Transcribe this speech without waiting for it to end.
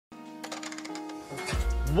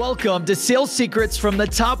Welcome to Sales Secrets from the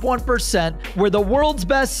Top 1%, where the world's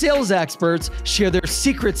best sales experts share their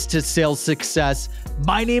secrets to sales success.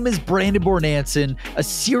 My name is Brandon Bornancin, a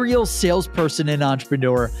serial salesperson and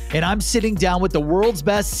entrepreneur, and I'm sitting down with the world's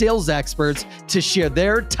best sales experts to share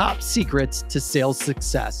their top secrets to sales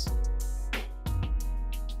success.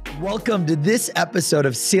 Welcome to this episode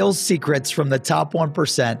of Sales Secrets from the Top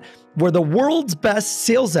 1%, where the world's best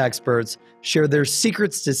sales experts share their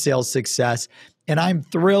secrets to sales success. And I'm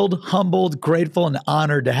thrilled, humbled, grateful, and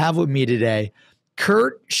honored to have with me today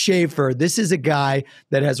Kurt Schaefer. This is a guy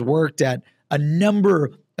that has worked at a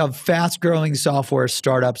number of fast-growing software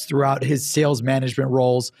startups throughout his sales management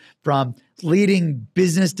roles, from leading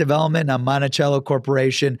business development at Monticello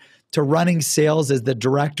Corporation to running sales as the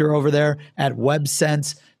director over there at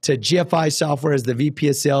WebSense, to GFI Software as the VP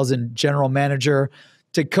of Sales and General Manager,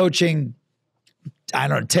 to coaching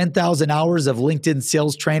 10,000 hours of LinkedIn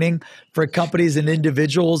sales training for companies and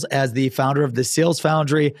individuals as the founder of the Sales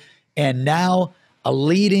Foundry, and now a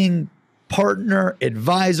leading partner,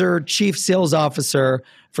 advisor, chief sales officer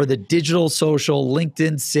for the digital social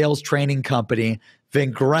LinkedIn sales training company,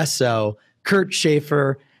 Vengreso. Kurt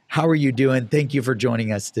Schaefer, how are you doing? Thank you for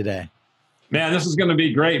joining us today. Man, this is going to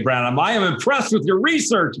be great, Brandon. I am impressed with your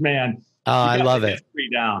research, man. I love it.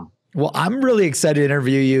 Down. Well, I'm really excited to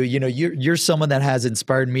interview you. You know, you're someone that has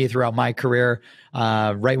inspired me throughout my career.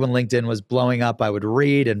 Right when LinkedIn was blowing up, I would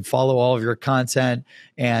read and follow all of your content.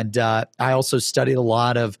 And I also studied a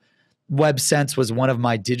lot of WebSense was one of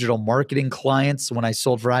my digital marketing clients when I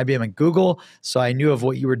sold for IBM and Google. So I knew of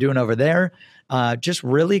what you were doing over there. Just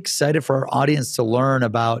really excited for our audience to learn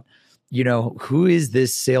about, you know, who is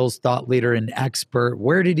this sales thought leader and expert?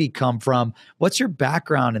 Where did he come from? What's your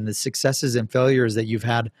background and the successes and failures that you've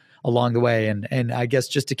had along the way? And I guess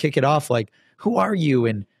just to kick it off, like, who are you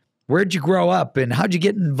and where'd you grow up and how'd you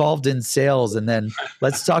get involved in sales? And then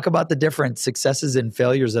let's talk about the different successes and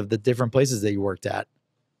failures of the different places that you worked at.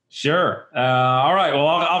 Sure. All right. Well,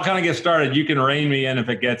 I'll kind of get started. You can rein me in if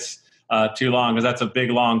it gets too long, because that's a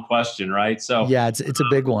big, long question, right? So yeah, it's a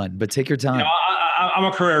big one, but take your time. You know, I'm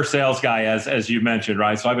a career sales guy, as you mentioned,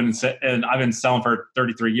 right? So I've been selling for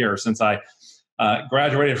 33 years since I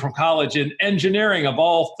graduated from college in engineering, of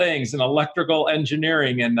all things, in electrical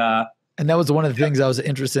engineering. And that was one of the things I was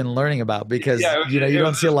interested in learning about, because you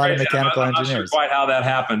don't see a lot of mechanical engineers. I'm not sure quite how that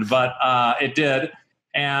happened, but it did.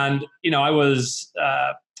 And I was,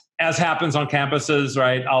 as happens on campuses,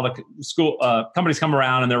 right? All the school companies come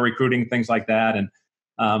around and they're recruiting, things like that. And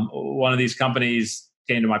one of these companies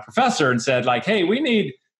came to my professor and said, like, "Hey, we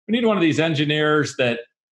need one of these engineers that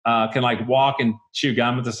can like walk and chew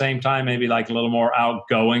gum at the same time, maybe like a little more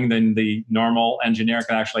outgoing than the normal engineer,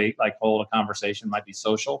 can actually like hold a conversation, might be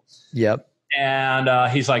social." Yep.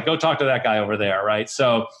 And he's like, "Go talk to that guy over there," right?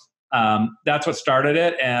 So that's what started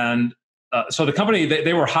it. And so the company,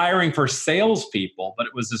 they were hiring for salespeople, but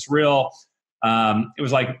it was this real, it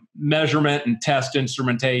was like measurement and test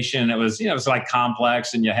instrumentation. It was, it was like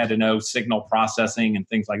complex, and you had to know signal processing and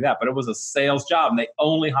things like that, but it was a sales job, and they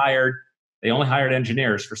only hired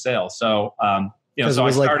engineers for sales. So, because so it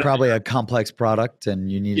was like probably a complex product and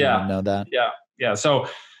you needed to know that. Yeah. So,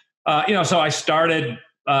 so I started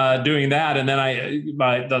doing that. And then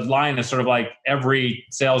the line is sort of like every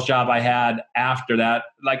sales job I had after that,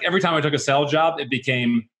 like every time I took a sales job, it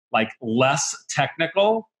became like less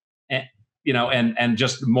technical and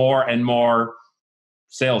just more and more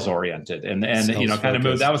sales oriented and kind of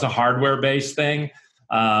moved. That was a hardware based thing.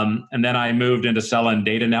 And then I moved into selling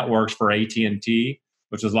data networks for AT&T,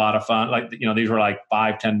 which was a lot of fun. Like, these were like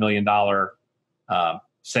 $5-10 million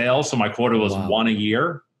sales. So my quota was one a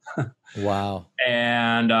year. Wow.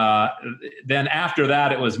 And then after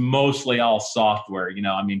that, it was mostly all software,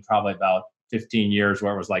 probably about 15 years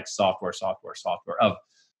where it was like software of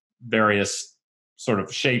various sort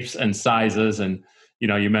of shapes and sizes. And,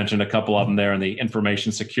 you mentioned a couple of them there in the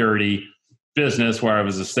information security business, where I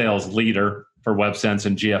was a sales leader for WebSense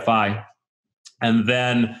and GFI. And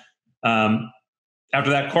then after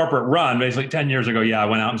that corporate run, basically 10 years ago, I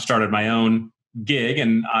went out and started my own gig,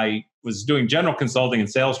 and I was doing general consulting and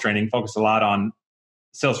sales training, focused a lot on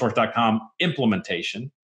Salesforce.com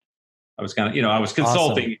implementation. I was kind of, I was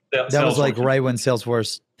consulting. Awesome. That was like right when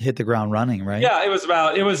Salesforce hit the ground running, right? Yeah, it was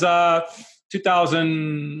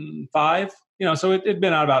 2005, so it'd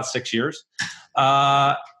been out about 6 years.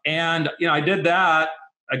 And, I did that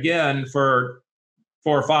again for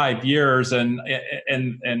 4 or 5 years. And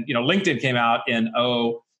LinkedIn came out in,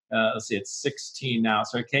 let's see, it's 16 now.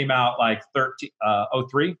 So it came out like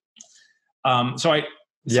 03. So I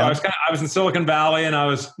was in Silicon Valley, and I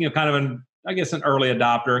was, kind of an early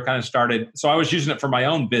adopter, kind of started. So I was using it for my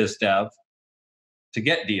own biz dev. to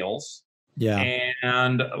get deals. Yeah.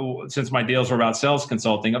 And since my deals were about sales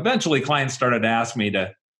consulting, eventually clients started to ask me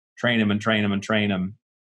to train them.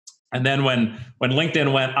 And then when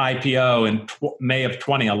LinkedIn went IPO in May of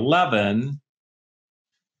 2011,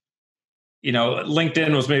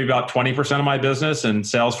 LinkedIn was maybe about 20% of my business and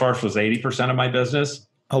Salesforce was 80% of my business.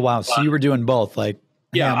 Oh, wow. So you were doing both, like,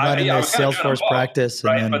 I'm running this Salesforce practice.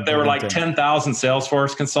 Right. And then but there were like 10,000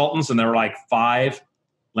 Salesforce consultants and there were like 5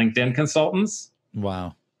 LinkedIn consultants.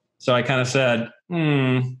 Wow. So I kind of said,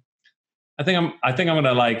 I think I'm going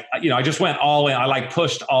to I just went all in. I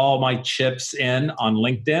pushed all my chips in on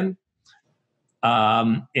LinkedIn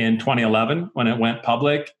in 2011 when it went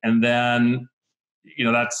public. And then,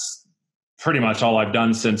 that's pretty much all I've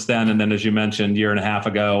done since then. And then, as you mentioned, 1.5 years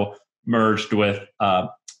ago, merged with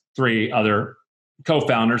 3 other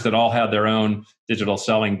co-founders that all had their own digital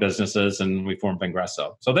selling businesses, and we formed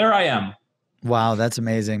Vengreso. So there I am. Wow, that's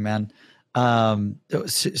amazing, man.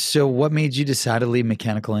 So what made you decide to leave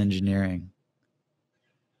mechanical engineering?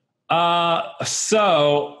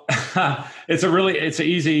 So it's an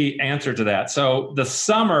easy answer to that. So the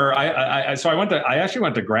summer, I actually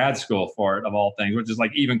went to grad school for it, of all things, which is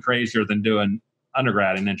like even crazier than doing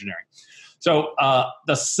undergrad in engineering. So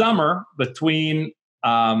the summer between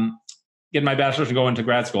getting my bachelor's and going to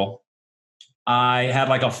grad school, I had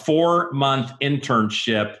like a 4-month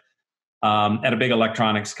internship at a big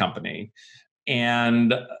electronics company.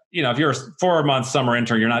 And, if you're a 4-month summer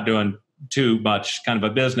intern, you're not doing too much kind of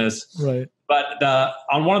a business. Right. But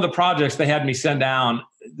on one of the projects, they had me send down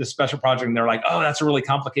the special project, and they're like, oh, that's a really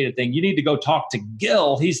complicated thing. You need to go talk to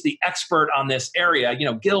Gil. He's the expert on this area.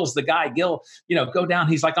 Gil's the guy. Gil, go down.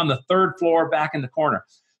 He's like on the 3rd floor back in the corner.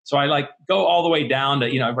 So I go all the way down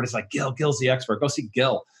to, everybody's like, Gil's the expert. Go see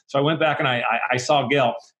Gil. So I went back and I saw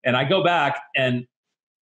Gil, and I go back and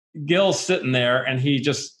Gil's sitting there, and he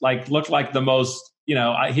just looked like the most,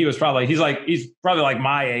 he's probably like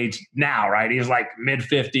my age now, right? He was like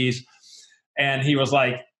mid-50s, and he was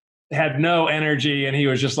like, had no energy, and he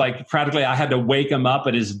was just like, practically I had to wake him up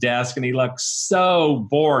at his desk, and he looked so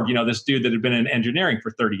bored, this dude that had been in engineering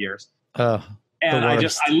for 30 years. And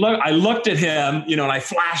I looked at him, and I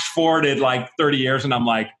flash forwarded like 30 years, and I'm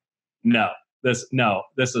like, I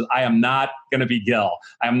am not going to be Gil.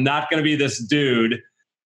 I am not going to be this dude,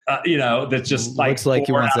 that's just looks like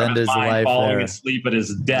he wants to end his life falling asleep at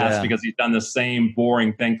his desk because he's done the same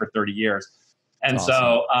boring thing for 30 years. And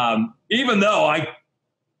so even though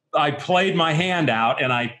I played my hand out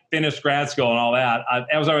and I finished grad school and all that,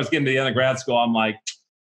 as I was getting to the end of grad school, I'm like,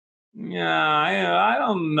 I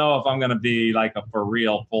don't know if I'm going to be like a for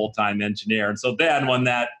real full-time engineer. And so then when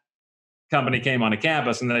that company came onto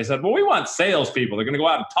campus and they said, well, we want salespeople. They're going to go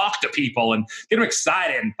out and talk to people and get them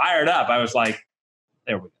excited and fired up. I was like,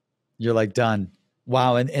 there we go. You're like, done.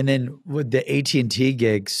 Wow. And then with the AT&T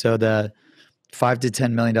gig, so the $5 to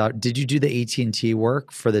 $10 million, did you do the AT&T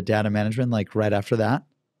work for the data management like right after that?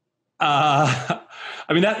 I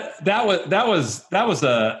mean, that was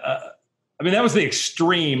the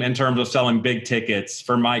extreme in terms of selling big tickets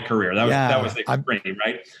for my career. That was the extreme,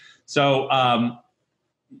 right? So, I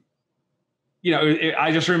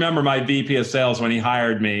just remember my VP of sales when he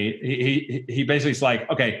hired me. He basically was like,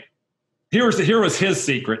 okay, here was his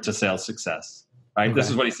secret to sales success, right? Okay. This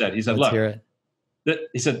is what he said. He said, Let's look, hear it.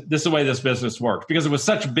 He said, this is the way this business works, because it was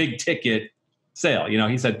such a big ticket sale.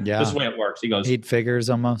 He said, this is the way it works. He goes, 8 figures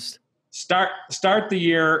almost. Start the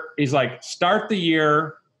year. He's like, start off the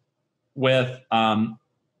year with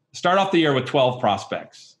 12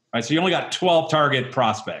 prospects, right? So you only got 12 target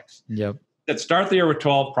prospects. Yep. That start the year with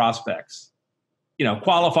 12 prospects.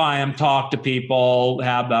 Qualify them, talk to people,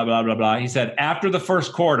 have blah, blah, blah, blah. He said, after the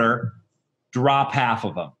first quarter, drop half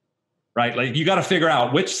of them, right? Like you got to figure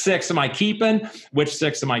out which 6 am I keeping, which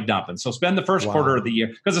 6 am I dumping. So spend the first quarter of the year,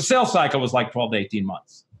 because the sales cycle was like 12 to 18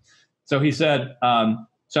 months. So he said,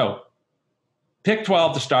 so pick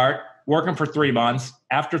 12 to start, work them for 3 months.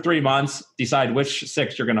 After 3 months, decide which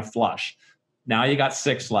 6 you're going to flush. Now you got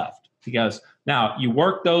 6 left. He goes, now you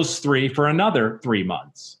work those 3 for another 3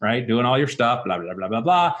 months, right? Doing all your stuff, blah, blah, blah, blah,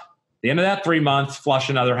 blah. At the end of that 3 months, flush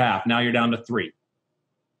another half. Now you're down to 3.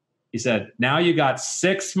 He said, now you got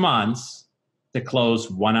 6 months to close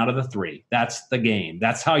 1 out of the 3. That's the game.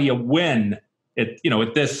 That's how you win it,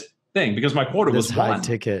 with this thing, because my quota was 1. High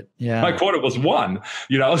ticket. Yeah. My quota was 1,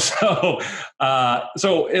 so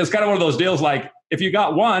it was kind of one of those deals. Like if you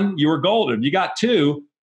got 1, you were golden. You got 2,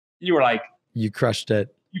 you were like, you crushed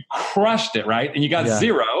it. You crushed it. Right. And you got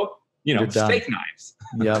 0, steak knives.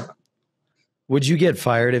 Yep. Would you get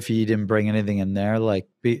fired if you didn't bring anything in there?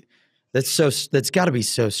 That's got to be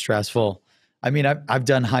so stressful. I mean, I've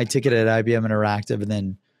done high ticket at IBM Interactive, and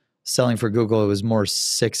then selling for Google, it was more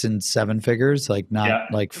 6 and 7 figures, like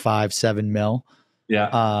not like 5, 7 mil. Yeah.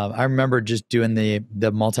 I remember just doing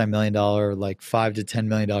the multi-million-dollar, like $5 to $10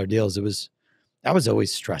 million deals. I was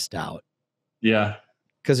always stressed out. Yeah.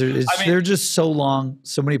 Because they're just so long,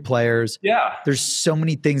 so many players. Yeah. There's so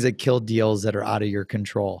many things that kill deals that are out of your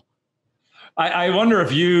control. I wonder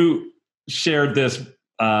if you shared this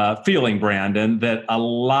feeling, Brandon, that a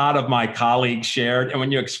lot of my colleagues shared. And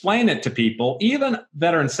when you explain it to people, even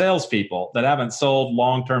veteran salespeople that haven't sold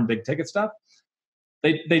long-term big ticket stuff,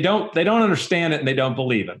 they don't understand it and they don't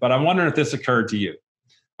believe it. But I'm wondering if this occurred to you,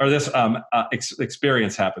 or this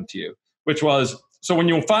experience happened to you, which was, so when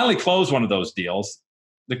you finally close one of those deals,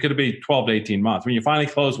 that could be 12 to 18 months. When you finally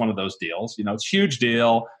close one of those deals, you know, it's a huge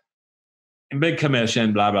deal and big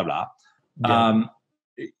commission, blah, blah, blah. Yeah.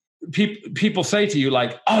 People say to you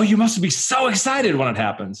like, oh, you must be so excited when it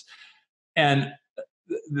happens. And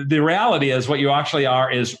the reality is what you actually are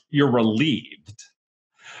is you're relieved.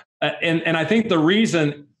 And I think the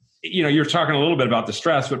reason, you know, you're talking a little bit about the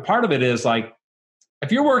stress, but part of it is like,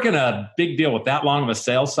 if you're working a big deal with that long of a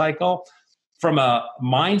sales cycle, from a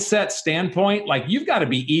mindset standpoint, like you've got to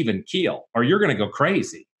be even keel or you're going to go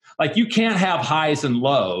crazy. Like you can't have highs and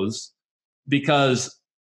lows because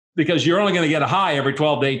you're only going to get a high every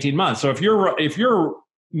 12 to 18 months. So if you're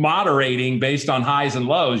moderating based on highs and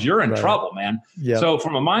lows, you're in trouble, man. Yep. So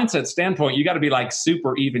from a mindset standpoint, you got to be like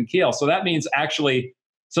super even keel. So that means actually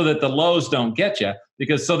so that the lows don't get you,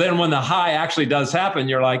 because so then when the high actually does happen,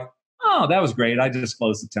 you're like, oh, that was great. I just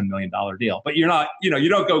closed a $10 million deal. But you're not, you know, you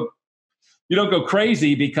don't go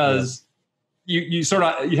crazy because you sort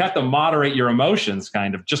of, you have to moderate your emotions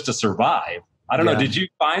kind of just to survive. I don't know. Did you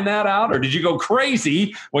find that out, or did you go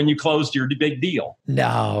crazy when you closed your big deal?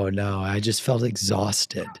 No. I just felt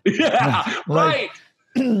exhausted. Yeah, right.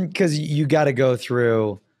 Because you got to go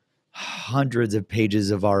through hundreds of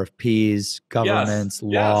pages of RFPs, governments,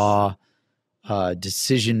 law,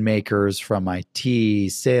 decision makers from IT,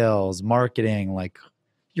 sales, marketing. Like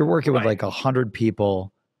you're working with like 100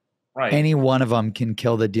 people. Right. Any one of them can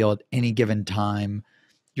kill the deal at any given time.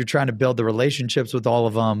 You're trying to build the relationships with all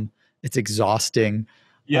of them. It's exhausting.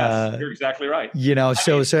 Yes, you're exactly right. You know,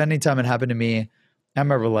 so anytime it happened to me, I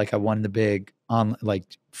remember like I won the big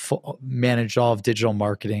managed all of digital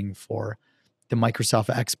marketing for the Microsoft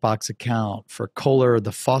Xbox account, for Kohler,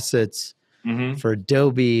 the faucets, for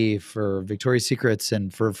Adobe, for Victoria's Secrets.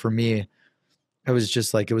 And for me, I was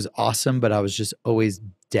just like, it was awesome, but I was just always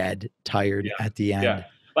dead tired at the end. Yeah.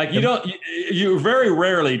 Like you very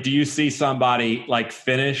rarely do you see somebody like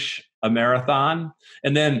finish a marathon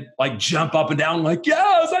and then like jump up and down like,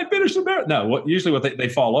 yes, I finished the marathon. No, usually what they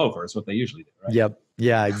fall over is what they usually do, right? Yep.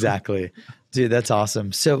 Yeah, exactly. Dude, that's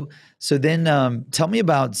awesome. So then tell me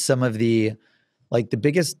about some of the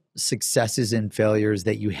biggest successes and failures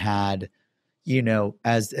that you had, you know,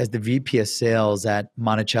 as the VP of sales at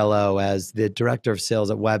Monticello, as the director of sales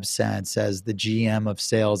at WebSense, as the GM of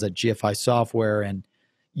sales at GFI Software, and,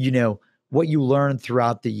 you know, what you learned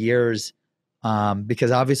throughout the years,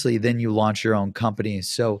 because obviously then you launch your own company.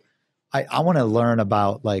 So I want to learn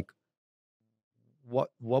about like, what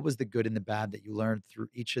was the good and the bad that you learned through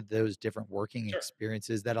each of those different working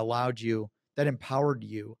experiences that empowered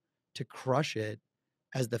you to crush it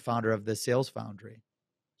as the founder of the Sales Foundry?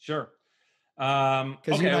 Sure.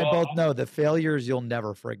 Because you and I both know the failures you'll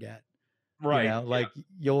never forget. Right. You know,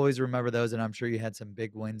 you'll always remember those, and I'm sure you had some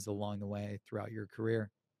big wins along the way throughout your career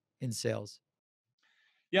in sales.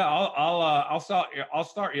 Yeah, I'll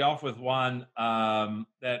start you off with one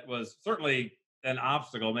that was certainly an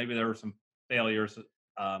obstacle. Maybe there were some failures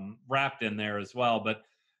wrapped in there as well. But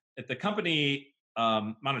at the company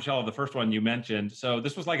Monticello, the first one you mentioned, so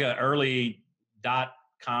this was like an early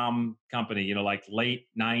 .com company, you know, like late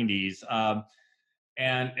 '90s,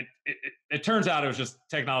 and it turns out it was just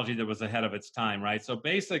technology that was ahead of its time, right? So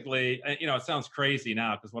basically, you know, it sounds crazy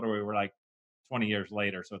now because we're like 20 years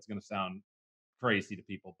later, so it's going to sound crazy to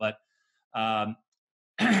people, but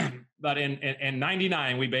but in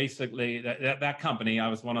 '99, we basically that company, I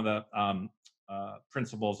was one of the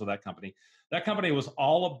principals of that company. That company was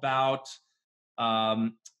all about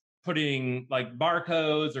putting like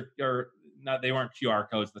barcodes or not, they weren't QR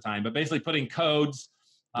codes at the time, but basically putting codes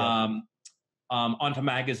onto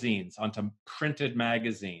magazines, onto printed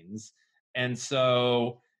magazines. And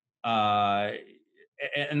so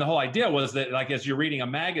and the whole idea was that like as you're reading a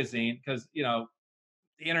magazine, because you know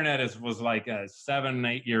the internet was like 7,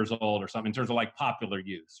 8 years old or something in terms of like popular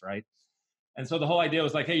use, right? And so the whole idea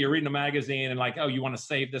was like, hey, you're reading a magazine and like, oh, you want to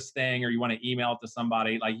save this thing or you want to email it to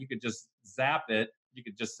somebody, like you could just zap it. You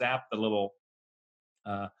could just zap the little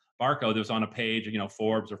barcode that was on a page, you know,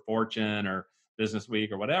 Forbes or Fortune or Business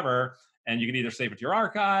Week or whatever. And you can either save it to your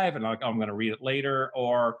archive and like, oh, I'm going to read it later,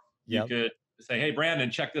 or you could say, hey,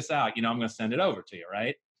 Brandon, check this out. I'm going to send it over to you.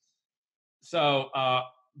 Right. So,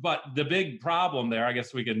 but the big problem there, I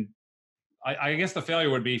guess I guess the failure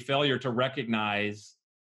would be failure to recognize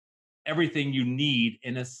everything you need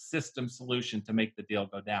in a system solution to make the deal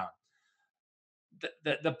go down.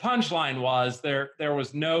 The punchline was there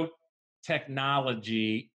was no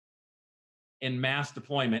technology in mass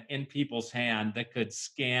deployment in people's hand that could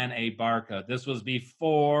scan a barcode. This was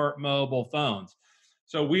before mobile phones.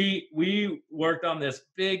 So we worked on this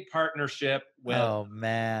big partnership with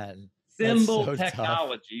Symbol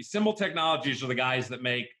Technology. Symbol Technologies are the guys that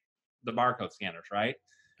make the barcode scanners, right?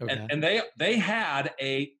 Okay. And they had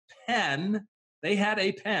a pen. They had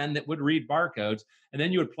a pen that would read barcodes, and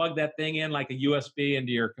then you would plug that thing in like a USB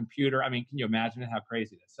into your computer. I mean, can you imagine how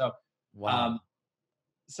crazy it is? So, wow.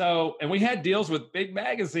 And we had deals with big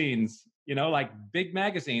magazines, like big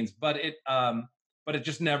magazines, but it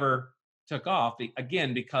just never took off.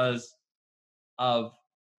 Again, because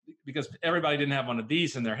everybody didn't have one of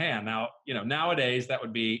these in their hand. Now, nowadays that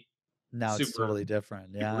would be it's totally different.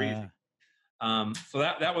 Yeah. So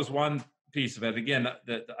that was one piece of it. Again,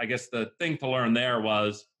 I guess the thing to learn there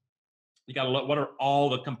was you got to look, what are all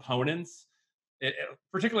the components,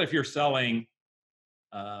 particularly if you're selling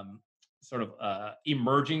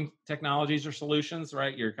emerging technologies or solutions,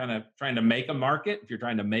 right? You're kind of trying to make a market. If you're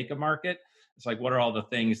trying to make a market, it's like, what are all the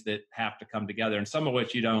things that have to come together, and some of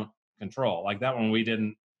which you don't control. Like that one we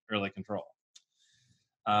didn't really control.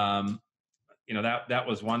 That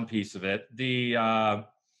was one piece of it. The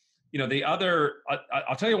other,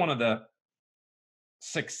 I'll tell you one of the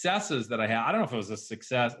successes that I had. I don't know if it was a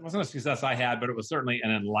success. It wasn't a success I had, but it was certainly an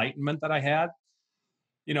enlightenment that I had.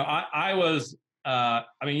 I was,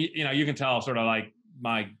 you can tell sort of like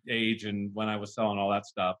my age and when I was selling all that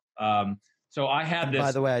stuff. So I had this.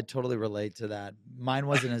 By the way, I totally relate to that. Mine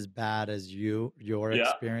wasn't as bad as your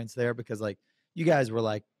experience there, because like you guys were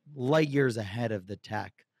like light years ahead of the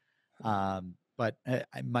tech. But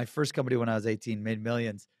my first company when I was 18 made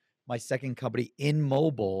millions. My second company in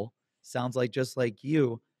mobile sounds like just like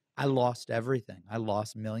you. I lost everything. I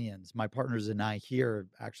lost millions. My partners and I here,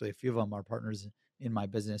 actually a few of them are partners in my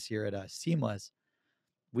business here at Seamless.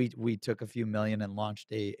 We took a few million and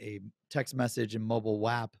launched a text message and mobile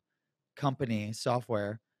WAP company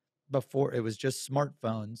software before it was just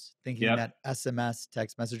smartphones, thinking that SMS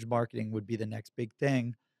text message marketing would be the next big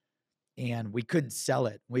thing. And we couldn't sell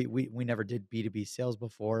it. We never did B2B sales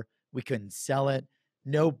before. We couldn't sell it.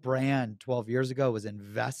 No brand 12 years ago was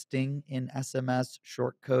investing in SMS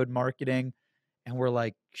short code marketing. And we're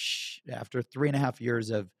like, after 3.5 years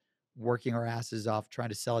of working our asses off trying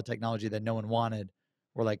to sell a technology that no one wanted,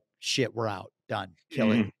 we're like, shit, we're out, done,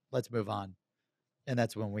 kill it, let's move on. And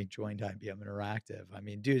that's when we joined IBM Interactive. I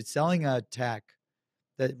mean, dude, selling a tech,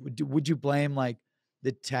 would you blame like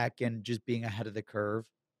the tech and just being ahead of the curve?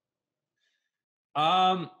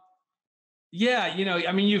 Yeah,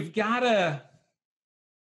 you've got to,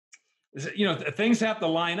 things have to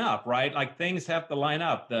line up, right? Like things have to line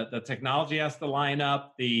up. The technology has to line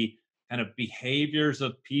up. The kind of behaviors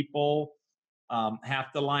of people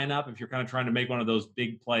have to line up if you're kind of trying to make one of those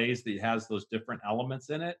big plays that has those different elements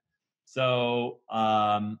in it. So,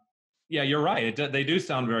 yeah, you're right. They do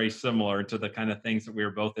sound very similar to the kind of things that we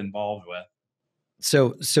were both involved with.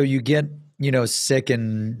 So you get, sick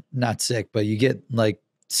and not sick, but you get like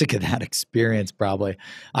sick of that experience. Probably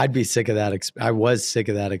I'd be sick of that. I was sick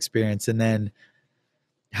of that experience. And then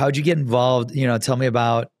how'd you get involved? Tell me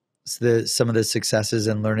about some of the successes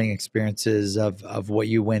and learning experiences of what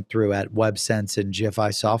you went through at WebSense and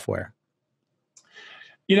GFI Software.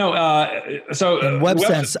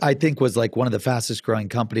 WebSense, I think, was like one of the fastest growing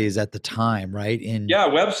companies at the time, right?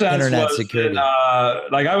 WebSense internet was security.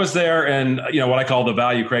 Like I was there in what I call the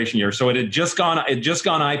value creation year. So it had just gone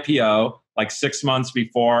IPO like 6 months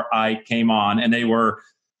before I came on, and they were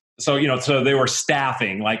so they were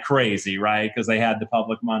staffing like crazy, right? Because they had the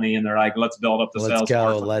public money, and they're like, let's build up the sales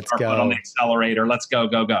force. Let's go on the accelerator. Let's go.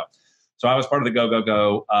 So I was part of the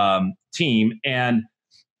go team, and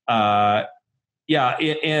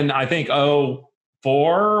in I think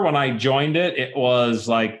 2004 when I joined it, it was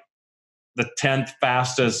like the 10th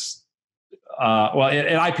fastest. It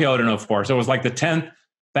IPO'd in 2004, so it was like the 10th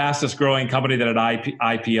fastest growing company that had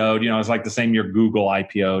IPO'd. It was like the same year Google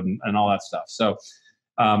IPO'd and all that stuff. So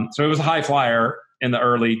it was a high flyer in the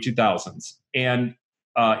early 2000s, and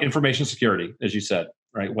information security, as you said,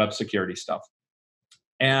 right, web security stuff,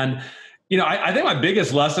 and. I think my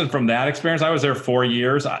biggest lesson from that experience, I was there 4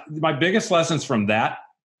 years. My biggest lessons from that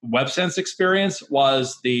WebSense experience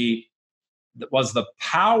was the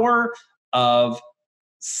power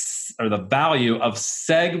or the value of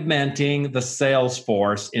segmenting the sales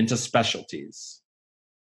force into specialties,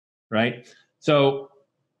 right? So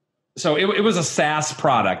it was a SaaS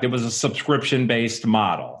product. It was a subscription-based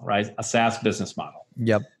model, right? A SaaS business model.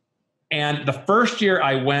 Yep. And the first year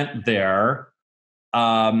I went there,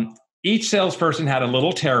 each salesperson had a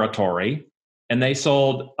little territory, and they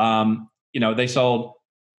sold, they sold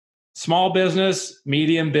small business,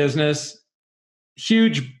 medium business,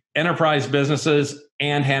 huge enterprise businesses,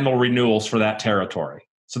 and handle renewals for that territory.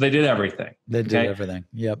 So they did everything. They did everything.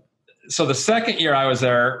 Yep. So the second year I was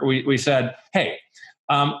there, we said, hey,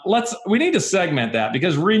 we need to segment that,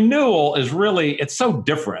 because renewal is really, it's so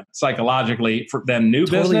different psychologically than new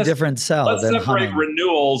business. Totally different sell. Let's than separate hunting.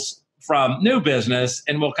 renewals from new business,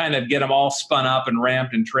 and we'll kind of get them all spun up and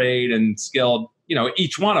ramped and trained and skilled.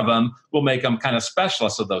 Each one of them will make them kind of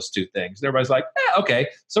specialists of those two things. And everybody's like, okay.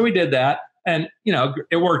 So we did that. And,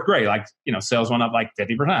 it worked great. Like, sales went up like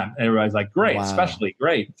 50%. Everybody's like, great, wow. Especially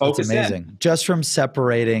great. Focus. That's amazing. In. Just from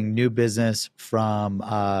separating new business from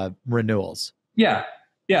renewals. Yeah.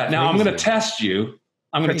 Yeah. Now I'm going to test you.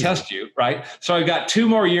 Right? So I've got 2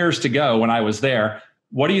 more years to go when I was there.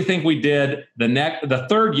 What do you think we did the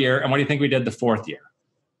third year? And what do you think we did the fourth year?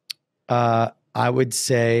 I would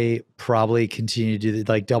say probably continue to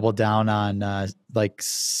double down on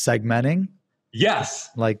segmenting. Yes.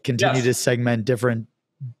 Continue to segment different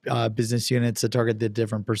business units to target the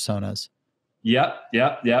different personas. Yep.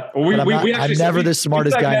 I'm never the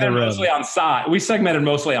smartest guy in the room. Mostly on size. We segmented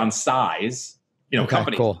mostly on size. Okay,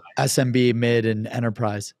 company cool. Size. SMB, mid, and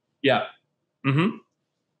enterprise. Yeah. Mm-hmm.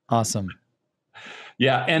 Awesome.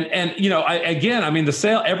 Yeah, and the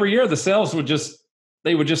sale every year, the sales would just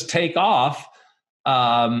take off.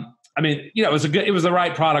 It was the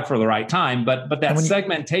right product for the right time, but that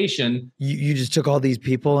segmentation. You just took all these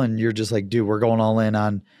people and you're just like, dude, we're going all in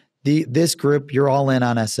on this group. You're all in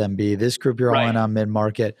on SMB. This group, you're all in on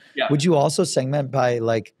mid-market. Yeah. Would you also segment by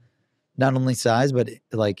not only size, but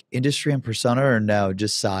industry and persona, or no,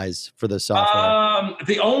 just size for the software?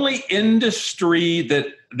 The only industry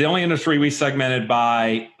we segmented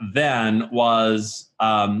by then was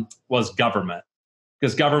government.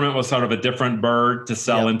 Because government was sort of a different bird to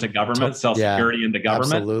sell into government, sell security into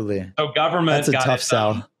government. Absolutely. So government got tough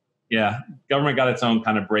sell. Government got its own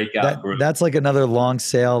kind of breakout group. That's like another long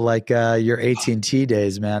sale, your AT&T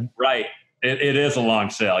days, man. Right. It is a long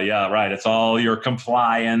sale. Yeah, right. It's all your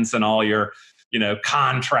compliance and all your,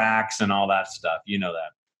 contracts and all that stuff. You know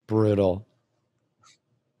that. Brutal.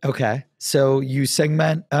 Okay. So you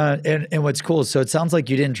segment, and what's cool, so it sounds like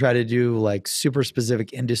you didn't try to do super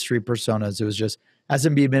specific industry personas. It was just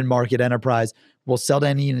SMB, mid-market, enterprise. We'll sell to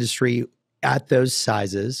any industry at those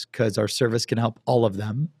sizes because our service can help all of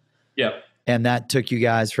them. Yep. And that took you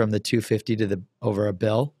guys from the 250 to over $1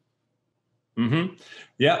 billion. Mm-hmm.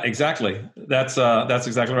 Yeah, exactly. That's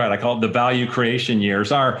exactly right. I call it the value creation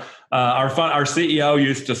years. Our CEO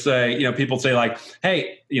used to say, people say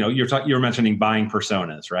hey, you were mentioning buying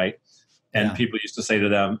personas, right? And people used to say to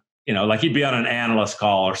them, he'd be on an analyst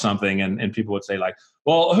call or something, and people would say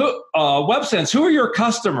well, WebSense, who are your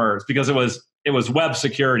customers? Because it was web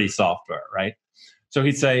security software, right? So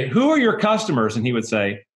he'd say, who are your customers? And he would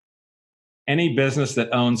say, any business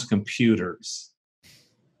that owns computers.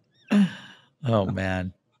 Oh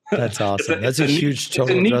man, that's awesome. That's a huge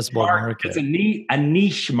total addressable market. It's a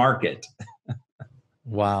niche market.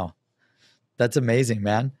 Wow. That's amazing,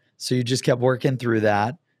 man. So you just kept working through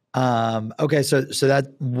that. Okay. So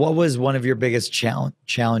what was one of your biggest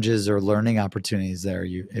challenges or learning opportunities there,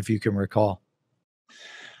 if you can recall?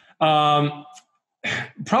 Probably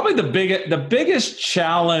the biggest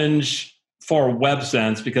challenge for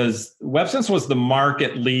WebSense, because WebSense was the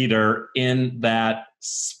market leader in that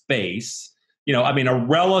space. A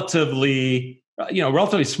relatively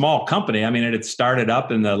small company. It had started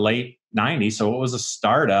up in the late 90s. So it was a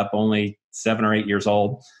startup, only 7 or 8 years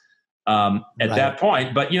old at that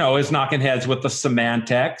point. But, it was knocking heads with the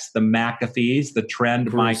Symantec's, the McAfee's, the Trend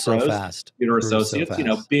Micros, Computer Associates,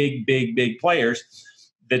 big players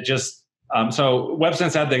that just, so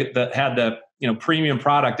WebSense had the premium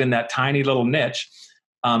product in that tiny little niche,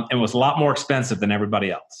 and was a lot more expensive than everybody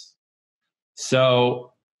else. So,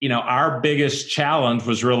 our biggest challenge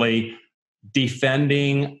was really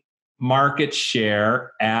defending market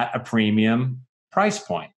share at a premium price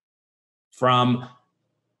point from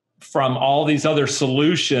all these other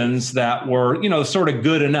solutions that were, sort of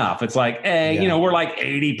good enough. It's like, hey, we're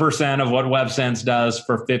 80% of what WebSense does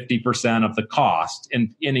for 50% of the cost.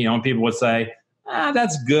 And people would say,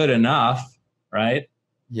 that's good enough. Right.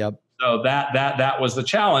 Yep. So that was the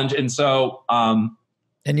challenge. And so,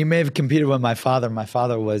 And you may have competed with my father. My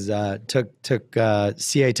father was took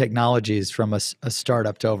CA Technologies from a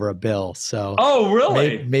startup to over $1 billion. So oh,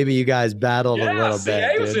 really? Maybe you guys battled a little CA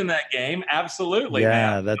bit. CA was in that game. Absolutely. Yeah,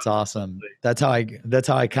 man. that's awesome. That's how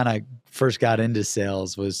I kind of first got into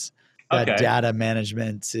sales, was that data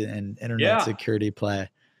management and internet security play.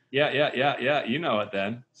 Yeah. You know it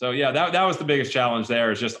then. So yeah, that was the biggest challenge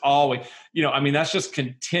there, is just always, that's just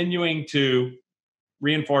continuing to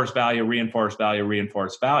reinforce value.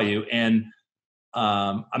 And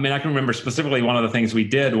I can remember specifically one of the things we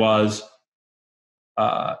did was,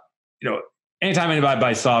 anytime anybody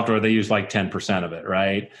buys software, they use like 10% of it,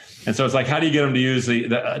 right? And so it's like, how do you get them to use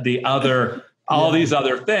the other, all these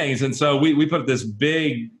other things? And so we put this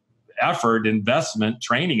big effort, investment,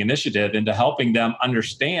 training initiative into helping them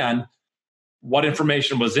understand what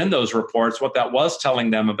information was in those reports, what that was telling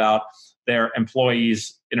them about their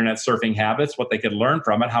employees' internet surfing habits, what they could learn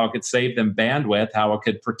from it, how it could save them bandwidth, how it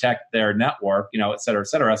could protect their network, et cetera, et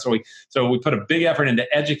cetera. So we put a big effort into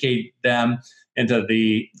educate them into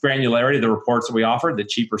the granularity of the reports that we offered that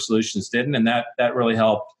cheaper solutions didn't. And that really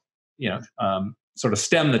helped, sort of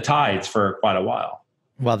stem the tides for quite a while.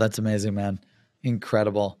 Wow, that's amazing, man.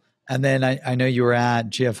 Incredible. And then I know you were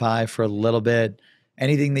at GFI for a little bit.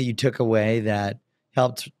 Anything that you took away that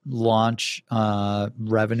helped launch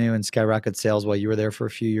revenue and skyrocket sales while you were there for a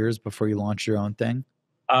few years before you launched your own thing?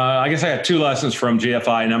 I guess I got 2 lessons from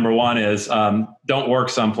GFI. Number one is don't work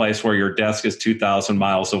someplace where your desk is 2,000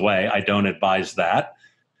 miles away. I don't advise that,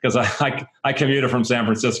 because I commuted from San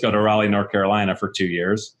Francisco to Raleigh, North Carolina for 2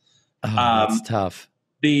 years. Oh, that's tough.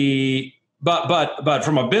 But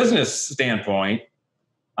from a business standpoint,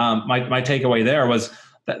 my takeaway there was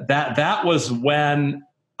that was when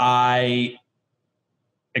I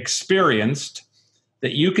experienced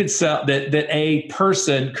that you could sell, that a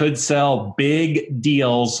person could sell big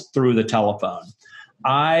deals through the telephone.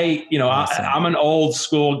 Awesome. I'm an old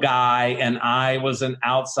school guy, and I was an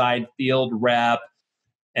outside field rep,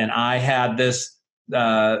 and I had this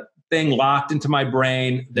thing locked into my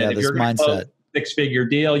brain that if you're going to close a 6-figure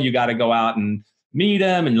deal, you got to go out and meet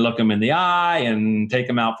them and look them in the eye and take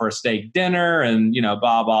them out for a steak dinner and,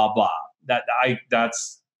 blah, blah, blah.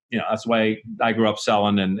 That's the way I grew up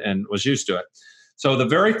selling and was used to it. So the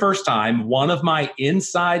very first time one of my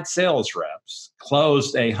inside sales reps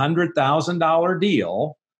closed a $100,000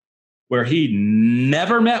 deal where he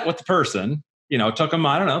never met with the person, took him,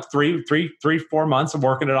 3-4 months of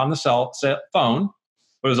working it on the phone.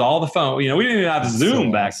 It was all the phone. We didn't even have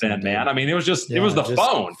Zoom back then, man. It was just, it was the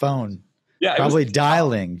phone. Yeah. Probably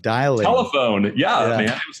dialing. Telephone. Yeah, man.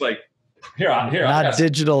 It was like, here. Not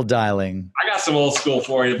digital dialing. I got some old school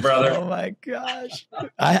for you, brother. Oh my gosh.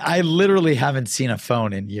 I literally haven't seen a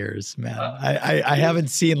phone in years, man. I haven't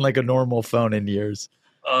seen like a normal phone in years.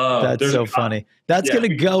 That's so funny. That's going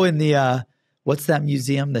to go in the, what's that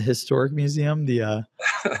museum? The historic museum? I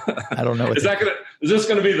don't know. Is this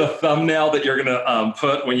going to be the thumbnail that you're going to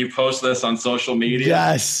put when you post this on social media?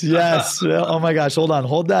 Yes. Oh my gosh.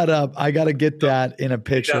 Hold that up. I got to get that in a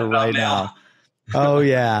picture right now. Oh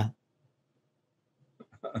yeah.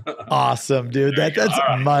 Awesome, dude. That's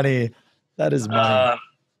money. That is money.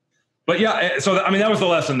 But yeah, so that was the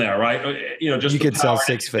lesson there, right? Just you could sell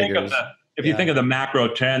 6 figures. If you think of the macro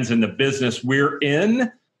trends in the business we're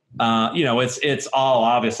in, it's all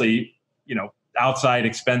obviously, outside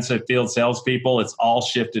expensive field salespeople. It's all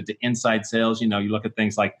shifted to inside sales. You look at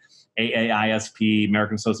things like AAISP,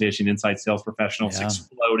 American Association of Inside Sales Professionals,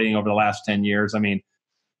 exploding over the last 10 years.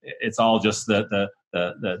 It's all just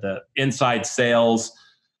the inside sales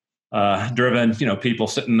driven, people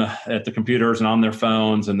sitting at the computers and on their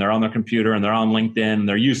phones, and they're on their computer and they're on LinkedIn and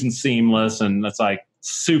they're using Seamless, and it's like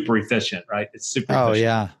super efficient, right? It's super efficient. Oh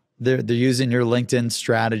yeah. They're using your LinkedIn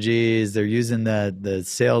strategies. They're using the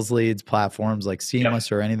sales leads platforms like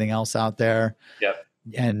Seamless or anything else out there. Yep.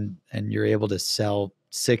 And you're able to sell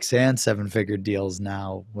 6 and 7-figure deals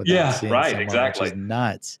now without seeing someone, exactly. Which is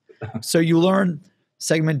nuts. So you learn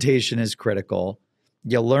segmentation is critical.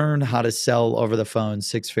 You learn how to sell over the phone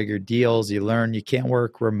 6-figure deals. You learn you can't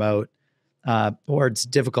work remote, or it's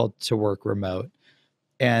difficult to work remote.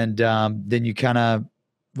 And then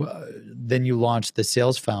you launch the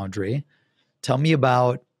Sales Foundry. Tell me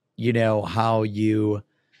about, how you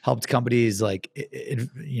helped companies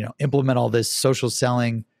implement all this social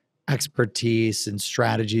selling expertise and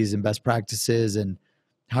strategies and best practices, and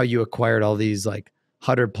how you acquired all these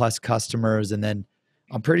 100+ customers. And then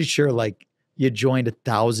I'm pretty sure you joined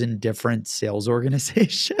 1,000 different sales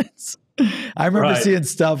organizations. I remember seeing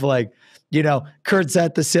stuff like, Kurt's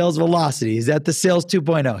at the Sales Velocity. He's at the Sales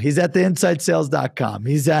 2.0. He's at the InsideSales.com.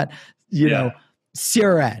 He's at,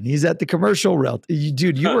 CRN. He's at the commercial realty.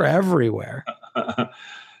 Dude, you were everywhere.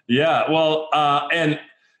 Yeah. Well, and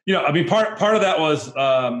I mean, part of that was,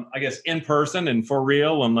 I guess, in person and for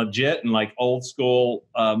real and legit and like old school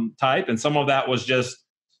type. And some of that was just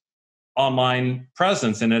online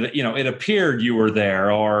presence. And it appeared you were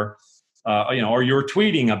there, or you were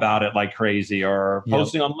tweeting about it like crazy, or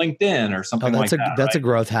posting on LinkedIn or something like that. That's a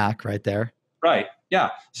growth hack right there. Right. Yeah.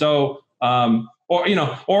 So, or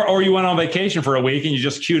you went on vacation for a week and you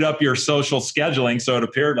just queued up your social scheduling, so it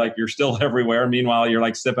appeared like you're still everywhere. Meanwhile, you're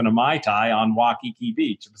like sipping a Mai Tai on Waikiki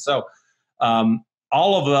Beach. So,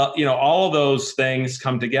 all of those things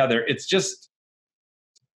come together. It's just,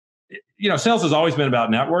 sales has always been about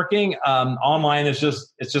networking. Online is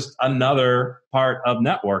just another part of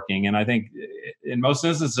networking. And I think in most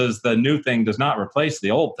instances, the new thing does not replace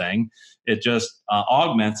the old thing. It just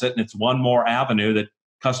augments it. And it's one more avenue that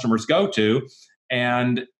customers go to.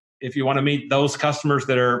 And if you want to meet those customers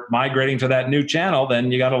that are migrating to that new channel,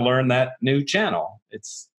 then you got to learn that new channel.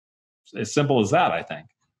 It's as simple as that, I think.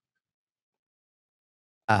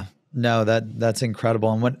 No, that's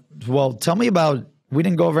incredible. And tell me about, we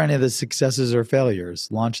didn't go over any of the successes or failures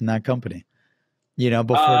launching that company,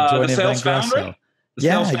 before joining Vengreso.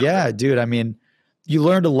 Yeah, dude. I mean, you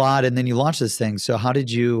learned a lot and then you launched this thing. So how'd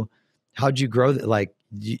you grow that? Like,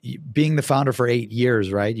 being the founder for 8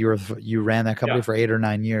 years, right? You ran that company for 8 or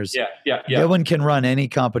 9 years. Yeah. No one can run any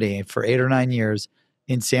company for 8 or 9 years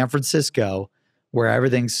in San Francisco, where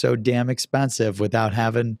everything's so damn expensive, without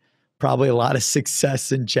having probably a lot of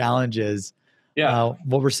success and challenges. Yeah.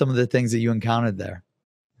 What were some of the things that you encountered there?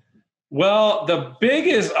 Well,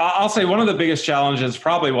 I'll say one of the biggest challenges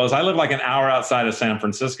probably was, I live like an hour outside of San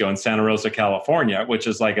Francisco in Santa Rosa, California, which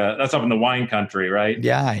is that's up in the wine country, right?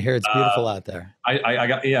 Yeah, I hear it's beautiful out there.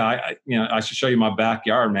 I should show you my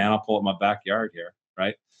backyard, man. I'll pull up my backyard here,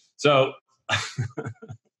 right? So, so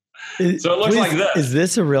it looks like this. Is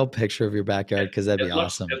this a real picture of your backyard? Because that'd be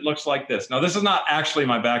awesome. It looks like this. No, this is not actually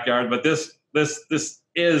my backyard, but this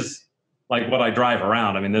is like what I drive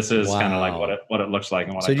around. I mean, this is kind of like what it looks like.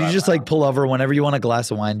 And what so I drive you just around. Like pull over whenever you want a glass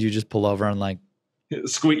of wine. Do you just pull over and like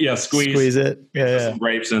squeeze it? Yeah. Some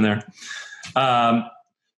grapes in there.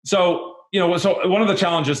 So one of the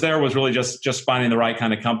challenges there was really just finding the right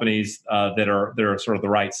kind of companies that are sort of the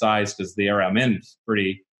right size, because the area I'm in is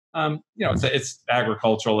pretty, it's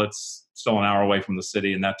agricultural. It's still an hour away from the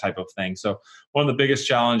city and that type of thing. So one of the biggest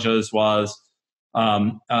challenges was,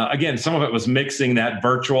 again, some of it was mixing that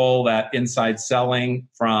inside selling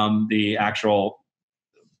from the actual,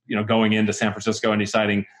 going into San Francisco and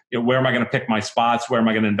deciding, where am I going to pick my spots? Where am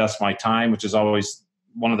I going to invest my time? Which is always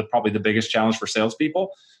one of probably the biggest challenge for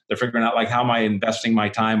salespeople. They're figuring out, like, how am I investing my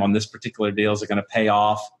time on this particular deal? Is it going to pay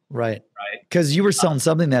off? Right. Because you were selling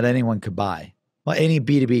something that anyone could buy. Well, any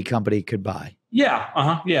B2B company could buy.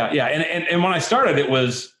 Yeah. Yeah. And when I started, it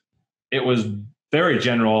was very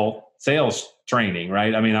general sales training,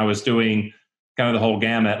 right? I mean, I was doing kind of the whole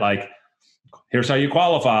gamut, like, here's how you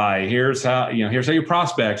qualify, here's how you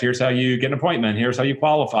prospect, here's how you get an appointment, here's how you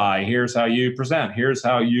qualify, here's how you present, here's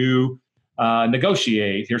how you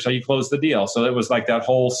negotiate, here's how you close the deal. So it was like that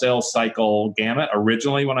whole sales cycle gamut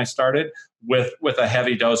originally when I started, with a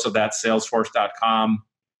heavy dose of that Salesforce.com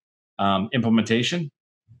implementation.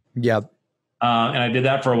 Yep. And I did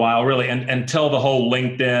that for a while, really, until the whole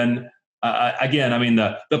LinkedIn. Again, I mean,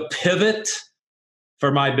 the pivot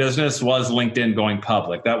for my business was LinkedIn going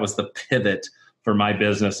public. That was the pivot for my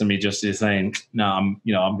business, and me just saying, no,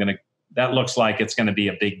 that looks like it's going to be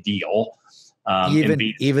a big deal.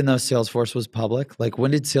 Even though Salesforce was public, like, when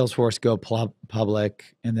did Salesforce go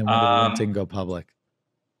public, and then when did LinkedIn go public?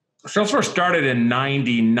 Salesforce started in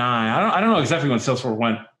 '99. I don't know exactly when Salesforce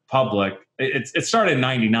went public. It started in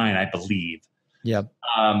 '99, I believe. Yep.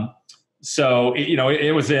 So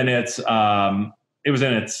it was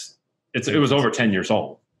over 10 years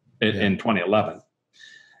old in 2011,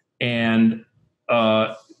 and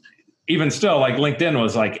even still, like, LinkedIn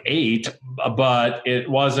was like 8, but it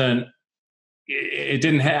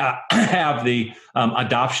didn't have the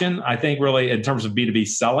adoption, I think, really, in terms of B2B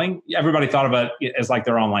selling. Everybody thought of it as like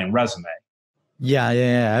their online resume. Yeah.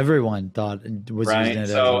 Everyone thought it was using it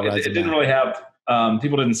so as a resume. It didn't really have,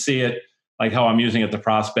 people didn't see it like how I'm using it to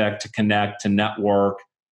prospect, to connect, to network,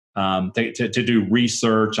 to do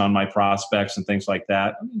research on my prospects and things like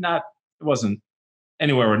that. I mean, it wasn't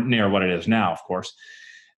anywhere near what it is now, of course.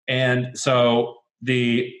 And so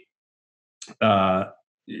the real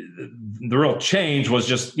change was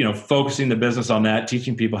just, focusing the business on that,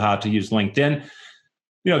 teaching people how to use LinkedIn.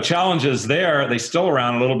 Challenges there, they still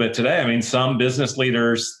around a little bit today. I mean, some business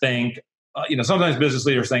leaders think sometimes business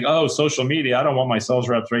leaders think, oh, social media, I don't want my sales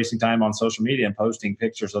reps wasting time on social media and posting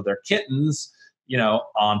pictures of their kittens,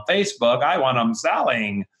 on Facebook. I want them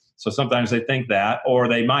selling. So sometimes they think that, or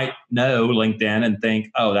they might know LinkedIn and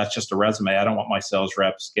think, oh, that's just a resume. I don't want my sales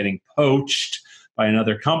reps getting poached by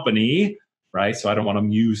another company, right? So I don't want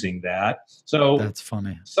them using that. So that's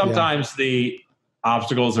funny. Sometimes the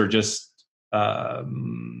obstacles are just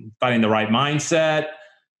finding the right mindset,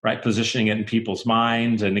 right? Positioning it in people's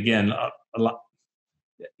minds. And again, a lot,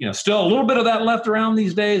 still a little bit of that left around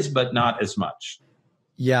these days, but not as much.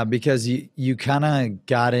 Yeah, because you kind of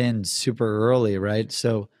got in super early, right?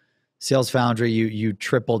 So Sales Foundry, you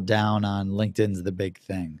tripled down on LinkedIn's the big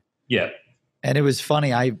thing. Yeah. And it was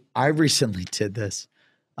funny. I recently did this.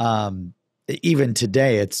 Even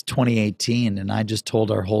today, it's 2018, and I just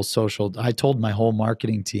told I told my whole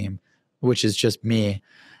marketing team, which is just me.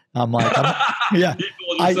 I'm like, yeah.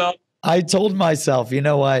 I told myself, you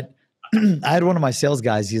know what? I had one of my sales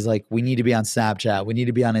guys. He's like, we need to be on Snapchat. We need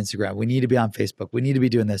to be on Instagram. We need to be on Facebook. We need to be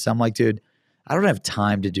doing this. I'm like, dude, I don't have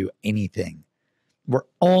time to do anything. We're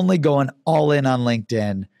only going all in on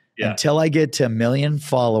LinkedIn until I get to 1 million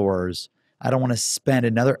followers. I don't want to spend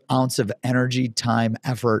another ounce of energy, time,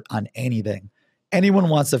 effort on anything. Anyone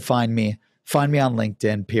wants to find me on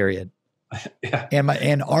LinkedIn, period. Yeah.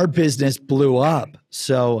 And our business blew up.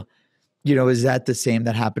 So, is that the same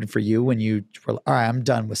that happened for you when you were, all right, I'm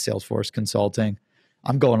done with Salesforce consulting.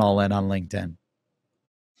 I'm going all in on LinkedIn.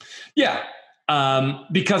 Yeah.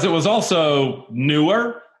 Because it was also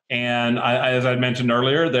newer. And as I mentioned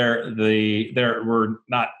earlier, there were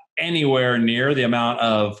not anywhere near the amount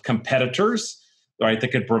of competitors, right, that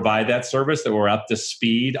could provide that service that were up to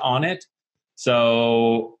speed on it.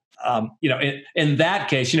 So, in that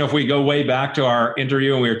case, if we go way back to our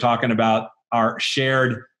interview and we were talking about our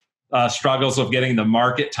shared struggles of getting the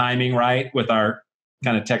market timing right with our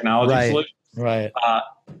kind of technology solution. Right.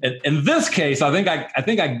 In this case, I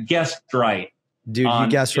think I guessed right. Dude, you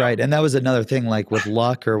guessed right. And that was another thing, like with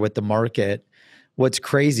luck or with the market. What's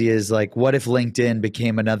crazy is like, what if LinkedIn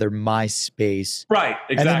became another MySpace? Right,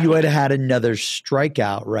 exactly. And then you would have had another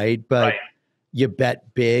strikeout, right? But you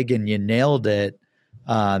bet big and you nailed it.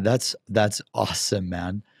 That's awesome,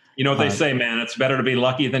 man. You know what they say, man, it's better to be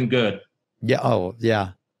lucky than good. Yeah. Oh,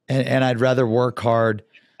 yeah. And I'd rather work hard,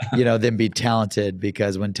 than be talented,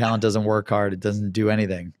 because when talent doesn't work hard, it doesn't do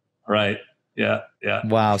anything. Right. Yeah. Yeah.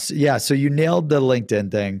 Wow. So you nailed the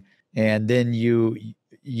LinkedIn thing. And then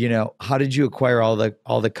how did you acquire all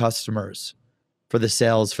the customers for the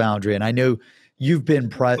Sales Foundry? And I know you've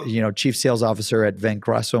been, chief sales officer at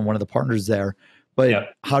Vengreso and one of the partners there, but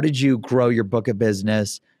how did you grow your book of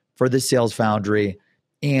business for the Sales Foundry?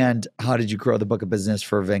 And how did you grow the book of business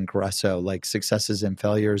for Vengreso, like successes and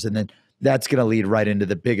failures? And then that's going to lead right into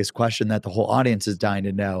the biggest question that the whole audience is dying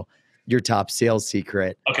to know, your top sales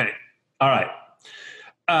secret. Okay. All right.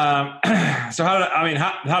 So how did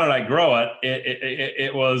I grow it?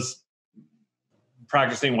 It was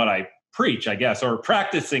practicing what I preach, I guess, or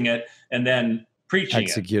practicing it and then preaching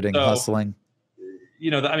executing, hustling.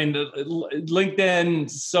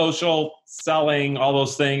 LinkedIn, social, selling, all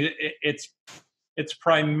those things. It's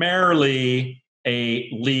primarily a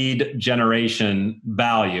lead generation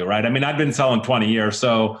value, right? I mean, I've been selling 20 years,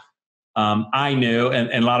 so I knew,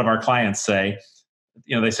 and a lot of our clients say,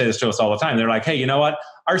 they say this to us all the time. They're like, hey, you know what?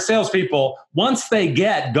 Our salespeople, once they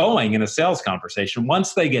get going in a sales conversation,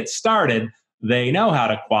 once they get started, they know how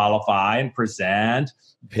to qualify and present,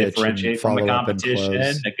 pitch, differentiate from the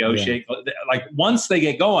competition, negotiate. Yeah. Like once they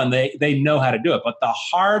get going, they know how to do it. But the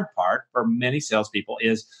hard part for many salespeople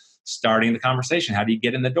is starting the conversation. How do you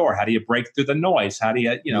get in the door? How do you break through the noise? How do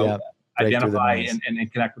you, identify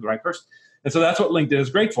and connect with the right person? And so that's what LinkedIn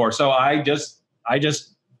is great for. So I just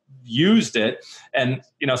used it. And,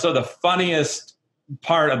 so the funniest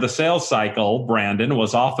part of the sales cycle, Brandon,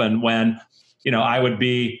 was often when, I would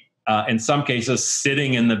be, in some cases,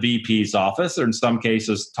 sitting in the VP's office, or in some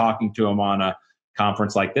cases, talking to him on a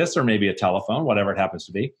conference like this, or maybe a telephone, whatever it happens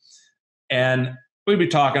to be. And we'd be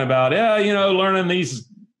talking about, learning these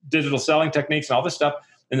digital selling techniques and all this stuff.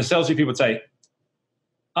 And the salespeople would say,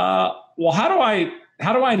 well, how do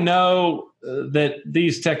I know that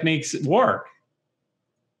these techniques work?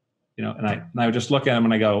 And I would just look at them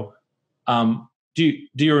and I go, do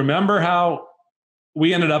you remember how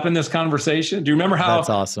we ended up in this conversation? Do you remember how? That's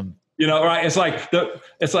awesome. Right? It's like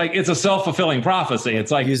it's a self-fulfilling prophecy.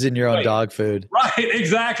 It's like using your own dog food. Right,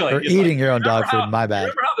 exactly. Or it's eating your own dog food. My bad.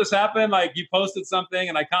 Remember how this happened? Like you posted something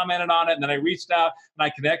and I commented on it, and then I reached out and I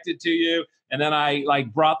connected to you, and then I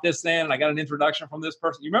brought this in and I got an introduction from this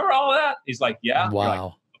person. You remember all of that? He's like, yeah. Wow. Like,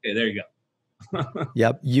 okay, there you go.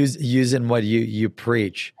 Yep. Using what you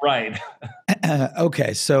preach. Right.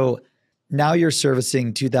 Okay. So now you're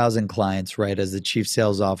servicing 2,000 clients, right? As the chief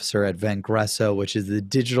sales officer at Vengreso, which is the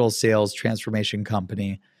digital sales transformation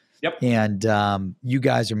company. Yep. And you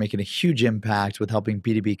guys are making a huge impact with helping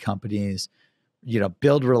B2B companies,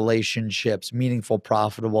 build relationships, meaningful,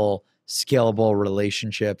 profitable, scalable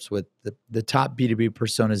relationships with the top B2B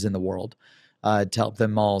personas in the world, to help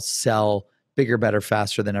them all sell bigger, better,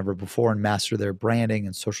 faster than ever before and master their branding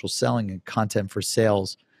and social selling and content for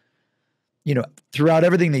sales. Throughout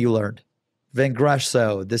everything that you learned,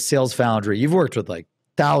 Vengreso, the Sales Foundry, you've worked with like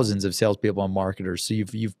thousands of salespeople and marketers. So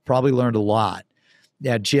you've probably learned a lot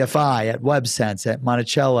at GFI, at WebSense, at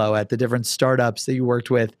Monticello, at the different startups that you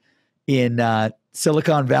worked with in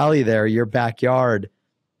Silicon Valley there, your backyard.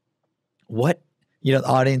 What, the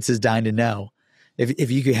audience is dying to know.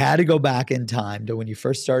 If you had to go back in time to when you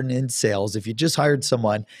first started in sales, if you just hired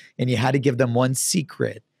someone and you had to give them one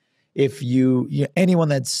secret, if anyone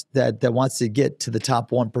that wants to get to the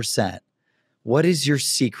top 1%, what is your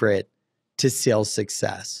secret to sales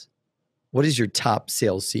success? What is your top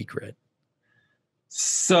sales secret?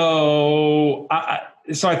 So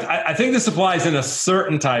I think this applies in a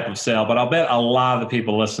certain type of sale, but I'll bet a lot of the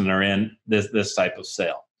people listening are in this type of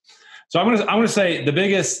sale. So I'm going to say the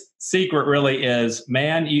biggest secret really is,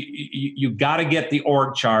 man, you got to get the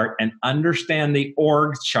org chart and understand the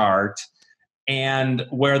org chart and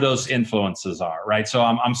where those influences are, right? So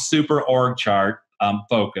I'm super org chart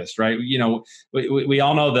focused, right? We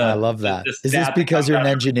all know I love that. Is this because you're an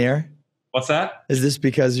engineer? What's that? Is this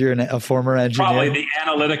because you're a former engineer? It's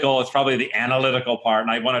probably the analytical part,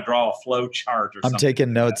 and I want to draw a flow chart or something. I'm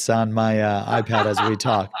taking notes on my iPad as we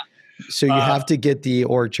talk. So you have to get the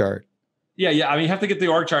org chart. Yeah. I mean, you have to get the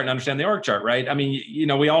org chart and understand the org chart, right? I mean,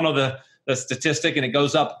 we all know the statistic, and it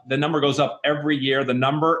goes up. The number goes up every year.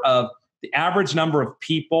 The average number of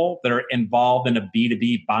people that are involved in a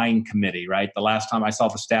B2B buying committee, right? The last time I saw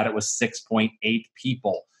the stat, it was 6.8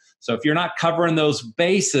 people. So if you're not covering those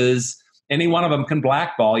bases, any one of them can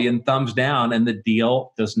blackball you and thumbs down, and the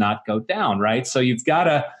deal does not go down, right? So you've got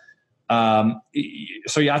to,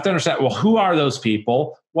 you have to understand, well, who are those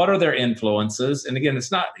people? What are their influences? And again,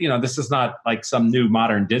 it's not, this is not like some new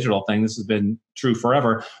modern digital thing. This has been true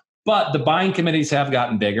forever. But the buying committees have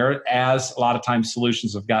gotten bigger as a lot of times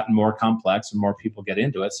solutions have gotten more complex and more people get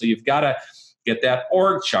into it. So you've got to get that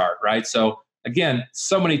org chart, right? So again,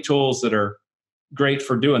 so many tools that are great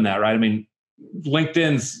for doing that, right? I mean,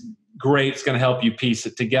 LinkedIn's great. It's going to help you piece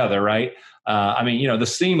it together, right? The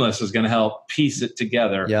Seamless is going to help piece it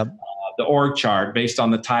together. Yep. The org chart based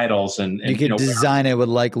on the titles and you could design it with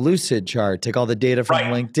like Lucid chart, take all the data from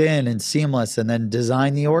LinkedIn and Seamless and then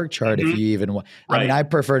design the org chart if you even want. I mean, I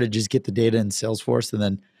prefer to just get the data in Salesforce and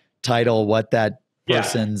then title what that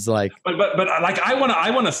person's like. But like I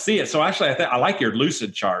want to see it. So actually I like your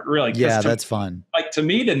Lucid chart really. Yeah, that's fun. Like to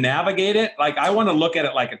me to navigate it, like I want to look at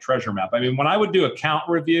it like a treasure map. I mean, when I would do account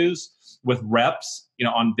reviews with reps,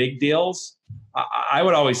 on big deals, I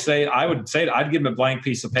would say I'd give them a blank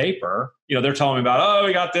piece of paper. They're telling me about,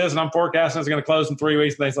 we got this and I'm forecasting it's going to close in 3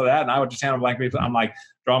 weeks and things like that. And I would just hand them a blank piece. I'm like,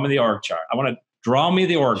 draw me the org chart. I want to draw me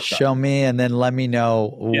the org chart. Show me and then let me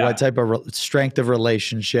know what type of strength of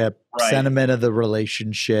relationship, sentiment of the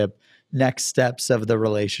relationship, next steps of the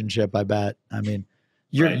relationship. I bet. I mean,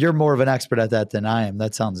 you're more of an expert at that than I am.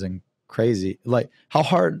 That sounds crazy. Like how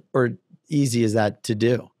hard or easy is that to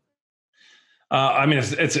do? I mean,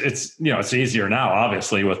 it's easier now,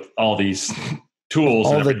 obviously, with all these tools,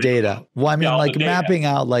 all the data. Well, I mean, like mapping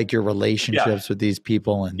out like your relationships with these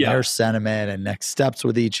people and their sentiment and next steps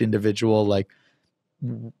with each individual. Like,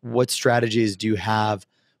 what strategies do you have,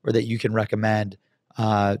 or that you can recommend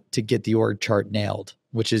to get the org chart nailed?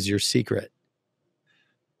 Which is your secret?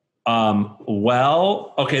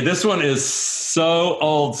 Well, okay, this one is so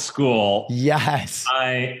old school. Yes.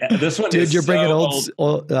 This one Dude, is you're bringing so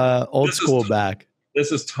old school back.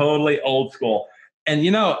 This is totally old school. And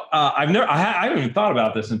I haven't even thought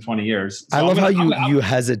about this in 20 years. So I love how you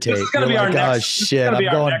hesitate. This is going to be our next. Oh shit, I'm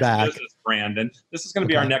going back. Business, Brandon. This is going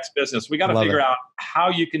to be our next business. We got to figure out how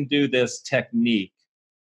you can do this technique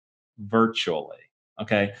virtually.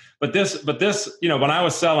 Okay. But this, when I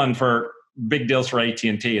was selling for big deals for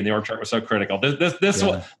AT&T and the org chart was so critical,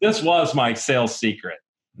 this was my sales secret.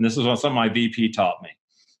 And this is what something my VP taught me.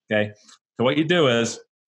 Okay. So what you do is,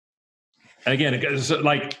 and again,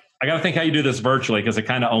 I got to think how you do this virtually, because it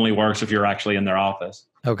kind of only works if you're actually in their office.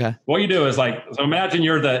 Okay. What you do is so imagine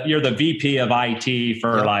you're the VP of IT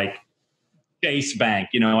for like Chase Bank,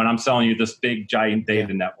 and I'm selling you this big giant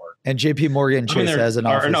data network. And JP Morgan Chase has an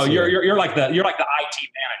office. No, you're like the IT manager.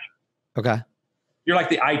 Okay. you're like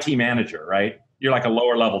the IT manager, right? You're like a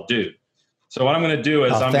lower level dude. So what I'm going to do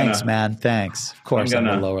is thanks, man. Thanks. Of course, I'm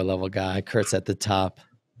the lower level guy. Kurt's at the top.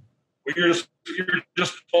 You're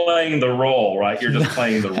just playing the role, right? You're just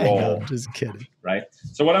playing the role. I'm just kidding. Right?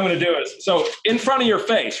 So what I'm going to do is, so in front of your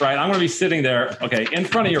face, right? I'm going to be sitting there. Okay. In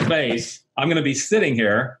front of your face, I'm going to be sitting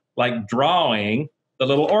here, like drawing the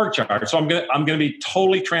little org chart. So I'm going to be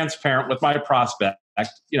totally transparent with my prospect.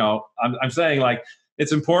 You know, I'm saying like,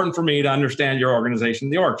 it's important for me to understand your organization,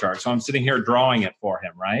 the org chart. So I'm sitting here drawing it for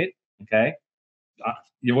him. Right? Okay.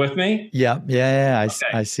 You with me? Yeah.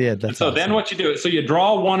 I see it. That's so awesome. Then what you do, so you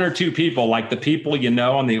draw one or two people, like the people you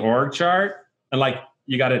know on the org chart, and like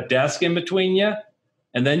you got a desk in between you,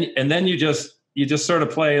 and then you just sort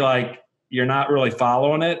of play like you're not really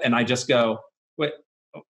following it, and I just go,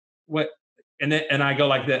 what, and I go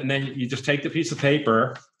like that, and then you just take the piece of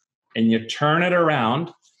paper and you turn it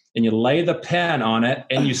around and you lay the pen on it,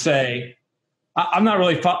 and you say, I'm not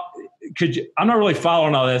really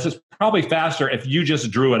following all this. It's probably faster if you just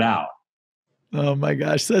drew it out. Oh my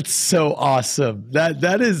gosh, that's so awesome.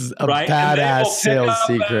 That is a badass sales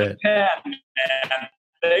secret. And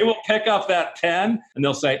they will pick up that pen and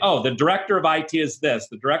they'll say, oh, the director of IT is this.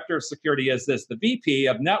 The director of security is this. The VP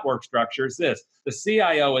of network structure is this. The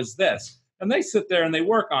CIO is this. And they sit there and they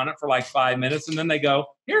work on it for like 5 minutes. And then they go,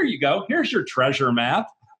 here you go. Here's your treasure map.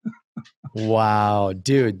 Wow,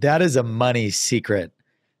 dude, that is a money secret.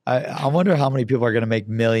 I wonder how many people are going to make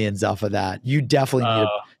millions off of that. You definitely need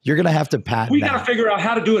you're going to have to patent We got to figure out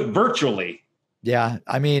how to do it virtually. Yeah.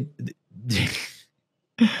 I mean,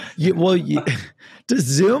 does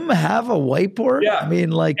Zoom have a whiteboard? Yeah. I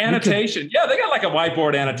mean, like annotation. Yeah. They got like a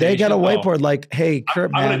whiteboard annotation. They got a whiteboard like, hey,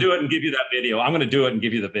 Kurt, I'm going to do it and give you that video. I'm going to do it and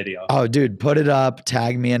give you the video. Oh, dude, put it up,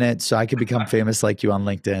 tag me in it so I can become famous like you on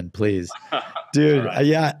LinkedIn, please. Dude, right.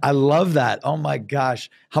 Yeah, I love that. Oh my gosh.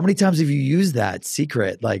 How many times have you used that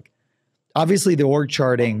secret? Like, obviously the org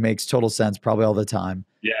charting makes total sense probably all the time.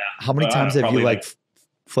 Yeah. How many times have you like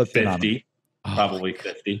flipped 50, it on them? Probably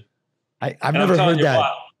 50. I've never heard that.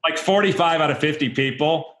 What, like 45 out of 50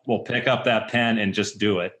 people will pick up that pen and just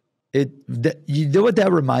do it. You know what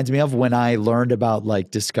that reminds me of? When I learned about like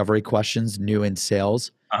discovery questions new in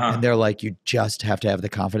sales. And they're like, you just have to have the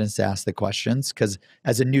confidence to ask the questions. Because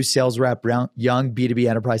as a new sales rep, young B2B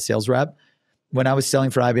enterprise sales rep, when I was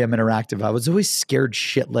selling for IBM Interactive, I was always scared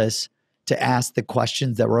shitless to ask the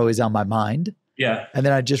questions that were always on my mind. Yeah. And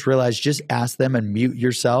then I just realized, just ask them and mute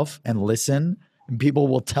yourself and listen. And people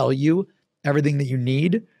will tell you everything that you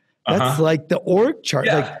need. That's like the org chart.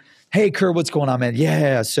 Yeah. Like, hey, Kurt, what's going on, man?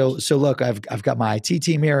 Yeah. So look, I've got my IT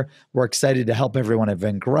team here. We're excited to help everyone at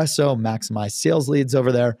Vengreso maximize sales leads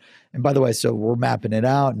over there. And by the way, so we're mapping it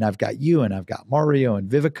out, and I've got you, and I've got Mario and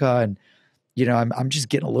Vivica, and you know, I'm just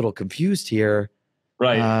getting a little confused here.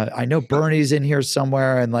 Right. I know Bernie's in here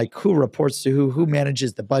somewhere, and like, who reports to who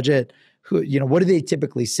manages the budget? Who, you know, what do they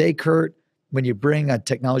typically say, Kurt, when you bring a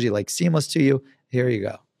technology like Seamless to you? Here you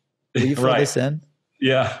go. Will you fill this in?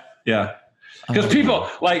 Yeah. Yeah. Because people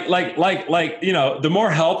like, you know, the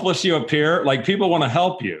more helpless you appear, like people want to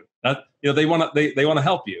help you. You know, they want to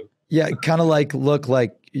help you. Yeah. Kind of like, look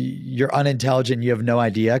like you're unintelligent. You have no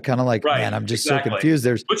idea. Kind of like, man, I'm just so confused.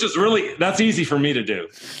 That's easy for me to do.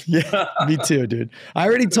 Yeah. Me too, dude. I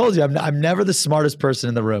already told you, I'm never the smartest person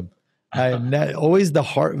in the room. I'm always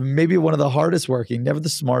maybe one of the hardest working, never the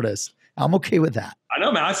smartest. I'm okay with that. I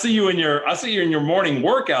know, man. I see you in your morning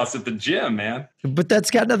workouts at the gym, man. But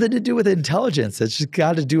that's got nothing to do with intelligence. It's just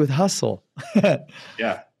got to do with hustle.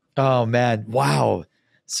 Yeah. Oh man. Wow.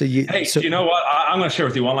 So you know what? I'm going to share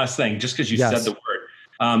with you one last thing, just because you said the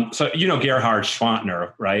word. So you know Gerhard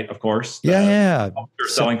Schwantner, right? Of course.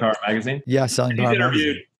 Selling Power Magazine. Yeah, Selling Power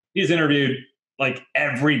Magazine. He's interviewed like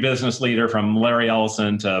every business leader from Larry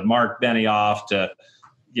Ellison to Mark Benioff to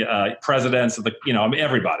presidents of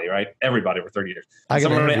everybody, right? Everybody for 30 years. I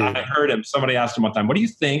heard him. Somebody asked him one time, "What do you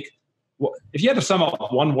think? If you had to sum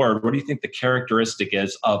up one word, what do you think the characteristic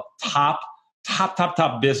is of top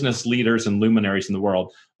business leaders and luminaries in the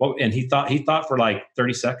world?" Well, and he thought for like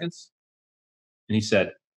 30 seconds, and he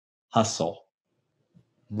said, "Hustle."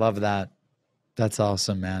 Love that. That's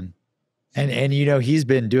awesome, man. And you know, he's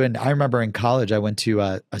been doing. I remember in college, I went to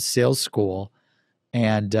a sales school.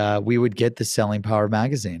 And we would get the Selling Power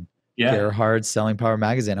magazine. Yeah. Gerhard's Selling Power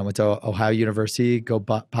magazine. I went to Ohio University, go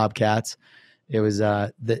Bobcats. It was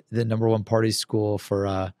the number one party school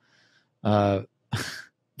for,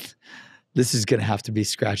 this is going to have to be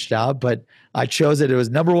scratched out, but I chose it. It was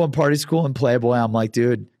number one party school in Playboy. I'm like,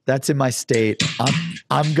 dude, that's in my state.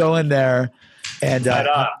 I'm going there. And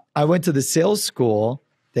I went to the sales school.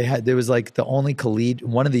 There was like one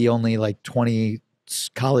of the only like 20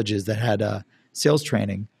 colleges that had sales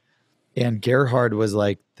training. And Gerhard was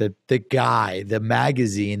like the guy, the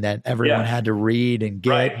magazine that everyone had to read and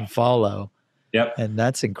get and follow. Yep. And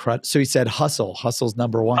that's incredible. So he said hustle. Hustle's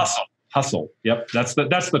number one. Hustle. Yep. That's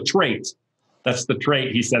the trait. That's the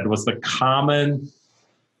trait he said was the common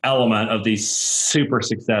element of these super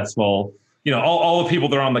successful, all the people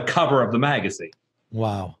that are on the cover of the magazine.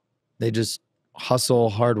 Wow. They just hustle,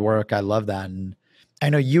 hard work. I love that. And I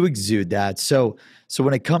know you exude that. So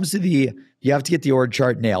when it comes to you have to get the org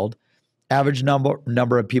chart nailed. Average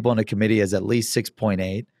number of people in a committee is at least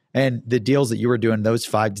 6.8. And the deals that you were doing, those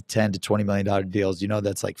 5 to 10 to $20 million deals,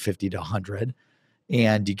 that's like 50 to 100.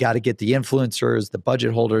 And you got to get the influencers, the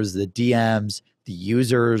budget holders, the DMs, the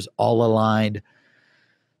users all aligned.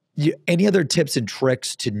 Any other tips and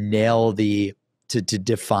tricks to nail to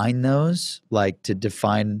define those, like to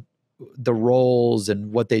define the roles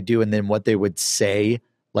and what they do and then what they would say,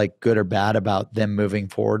 like good or bad about them moving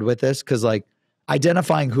forward with this? Because like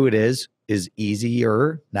identifying who it is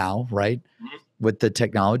easier now, right? Mm-hmm. With the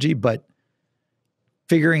technology, but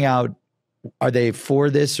figuring out, are they for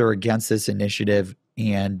this or against this initiative,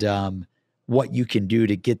 and what you can do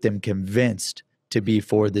to get them convinced to be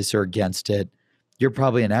for this or against it. You're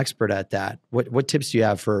probably an expert at that. What tips do you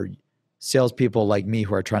have for salespeople like me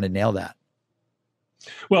who are trying to nail that?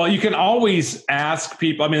 Well, you can always ask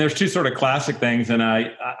people. I mean, there's two sort of classic things, and I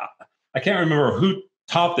can't remember who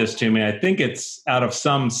taught this to me. I think it's out of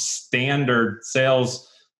some standard sales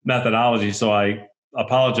methodology. So I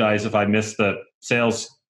apologize if I missed the sales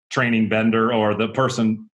training vendor or the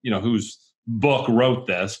person, whose book wrote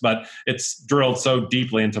this, but it's drilled so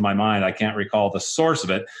deeply into my mind, I can't recall the source of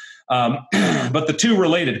it. But the two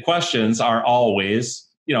related questions are always,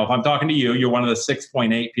 if I'm talking to you, you're one of the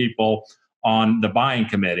 6.8 people on the buying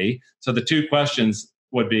committee. So the two questions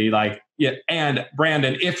would be like, yeah, and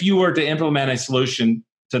Brandon, if you were to implement a solution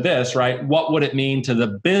to this, right, what would it mean to the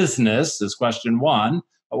business is question one.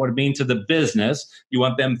 What would it mean to the business? You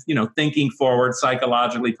want them, thinking forward,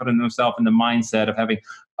 psychologically putting themselves in the mindset of having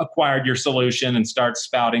acquired your solution and start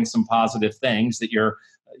spouting some positive things that you're,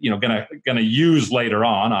 gonna use later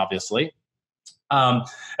on, obviously. And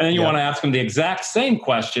then you want to ask them the exact same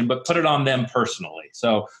question, but put it on them personally.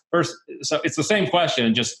 So it's the same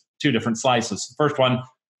question, just two different slices. First one,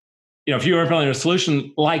 if you were implementing a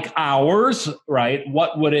solution like ours, right,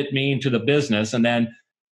 what would it mean to the business? And then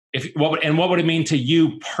what would it mean to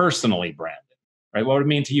you personally, Brandon? Right? What would it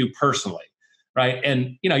mean to you personally? Right?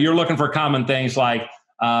 And you're looking for common things like,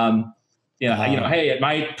 hey, it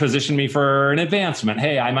might position me for an advancement.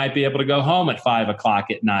 Hey, I might be able to go home at 5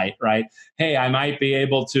 o'clock at night. Right? Hey, I might be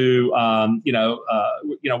able to,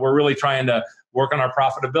 we're really trying to work on our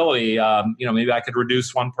profitability. Maybe I could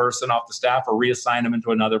reduce one person off the staff or reassign them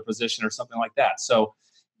into another position or something like that. So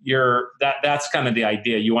that's kind of the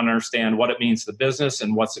idea. You want to understand what it means to the business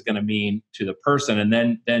and what's it going to mean to the person. And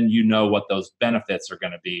then what those benefits are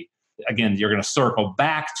going to be. Again, you're going to circle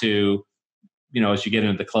back to, as you get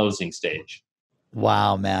into the closing stage.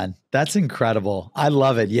 Wow, man. That's incredible. I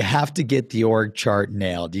love it. You have to get the org chart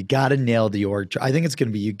nailed. You got to nail the org chart. I think it's going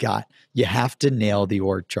to be, you have to nail the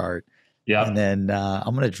org chart. Yeah. And then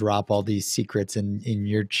I'm going to drop all these secrets in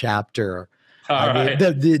your chapter. Right.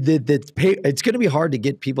 It's going to be hard to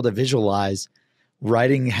get people to visualize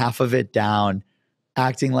writing half of it down,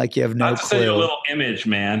 acting like you have no clue. Send you a little image,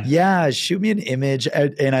 man. Yeah, shoot me an image.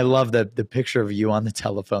 And I love the picture of you on the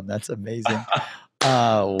telephone. That's amazing.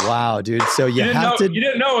 Wow, dude. So you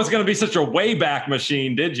didn't know it was going to be such a wayback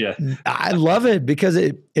machine, did you? I love it because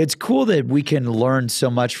it's cool that we can learn so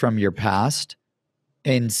much from your past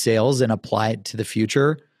in sales and apply it to the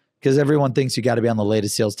future. Because everyone thinks you got to be on the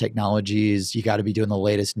latest sales technologies. You got to be doing the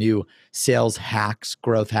latest new sales hacks,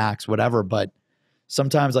 growth hacks, whatever. But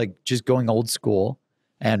sometimes like just going old school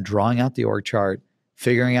and drawing out the org chart,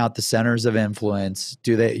 figuring out the centers of influence.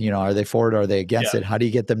 Do they, are they for it? Or are they against it? How do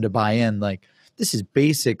you get them to buy in? Like this is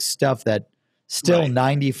basic stuff that still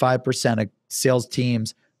 95% of sales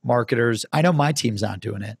teams, marketers, I know my team's not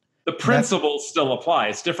doing it. The principles still apply.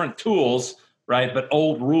 It's different tools, right? But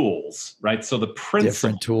old rules, right? So the principles.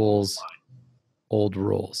 Different tools, old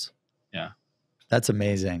rules. Yeah. That's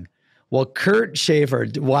amazing. Well, Kurt Schaefer,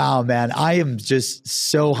 wow, man. I am just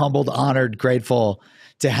so humbled, honored, grateful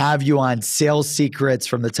to have you on Sales Secrets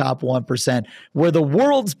from the Top 1%, where the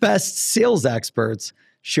world's best sales experts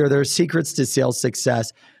share their secrets to sales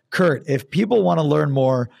success. Kurt, if people want to learn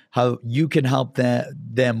more how you can help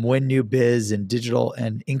them win new biz and digital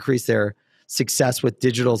and increase their success with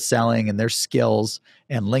digital selling and their skills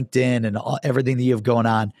and LinkedIn and everything that you have going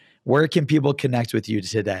on, where can people connect with you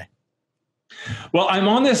today? Well, I'm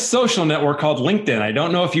on this social network called LinkedIn. I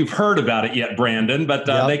don't know if you've heard about it yet, Brandon, but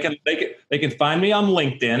they can find me on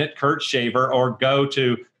LinkedIn at Kurt Shaver, or go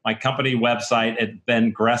to my company website at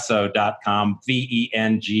vengreso.com,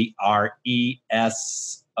 Vengreso.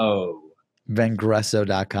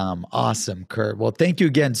 Vengreso.com. Awesome, Kurt. Well, thank you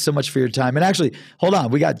again so much for your time. And actually, hold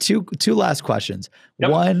on. We got two last questions. Yep.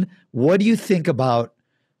 One, what do you think about,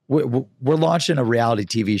 we're launching a reality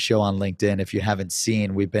TV show on LinkedIn. If you haven't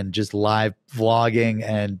seen, we've been just live vlogging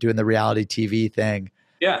and doing the reality TV thing.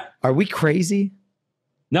 Yeah. Are we crazy?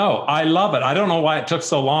 No, I love it. I don't know why it took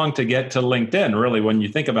so long to get to LinkedIn, really, when you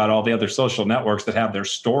think about all the other social networks that have their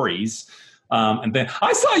stories. And then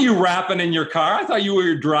I saw you rapping in your car. I thought you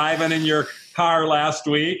were driving in your car last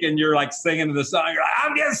week and you're like singing the song. You're like,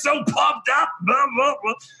 I'm getting so pumped up. Blah, blah,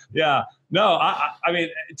 blah. Yeah. No, I mean,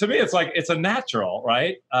 to me, it's like, it's a natural,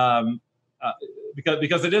 right?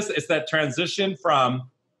 Because it's that transition from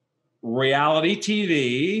reality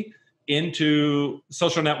TV into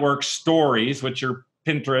social network stories, which your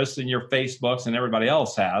Pinterest and your Facebooks and everybody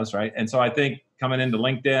else has, right? And so I think coming into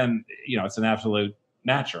LinkedIn, it's an absolute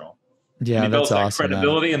natural. Yeah, that's awesome.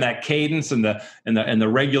 Credibility and that cadence and the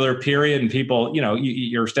regular period, and people,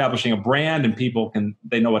 you're establishing a brand, and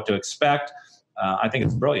they know what to expect. I think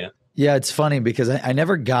it's brilliant. Yeah, it's funny because I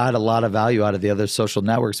never got a lot of value out of the other social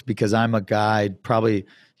networks, because I'm a guy, probably,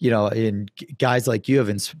 in guys like you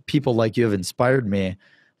people like you have inspired me.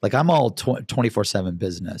 Like, I'm all 24/7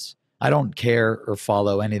 business. I don't care or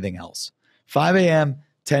follow anything else. 5 a.m.,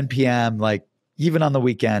 10 p.m., like even on the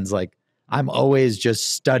weekends, like I'm always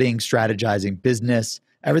just studying, strategizing business.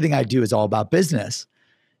 Everything I do is all about business.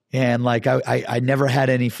 And like, I never had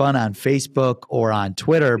any fun on Facebook or on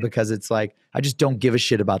Twitter, because it's like, I just don't give a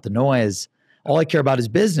shit about the noise. All I care about is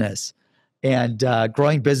business and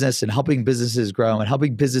growing business and helping businesses grow and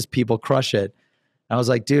helping business people crush it. And I was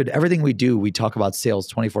like, dude, everything we do, we talk about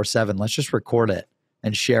sales 24/7. Let's just record it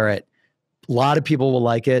and share it. A lot of people will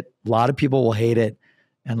like it. A lot of people will hate it.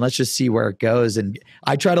 And let's just see where it goes. And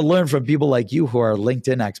I try to learn from people like you who are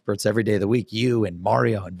LinkedIn experts every day of the week. You and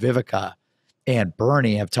Mario and Vivica and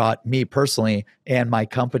Bernie have taught me personally and my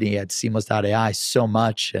company at Seamless.AI so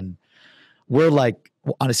much. And we're like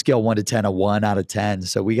on a scale 1 to 10, a 1 out of 10.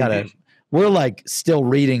 So we're like still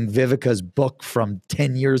reading Vivica's book from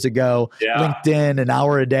 10 years ago, LinkedIn, an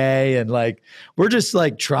hour a day. And like, we're just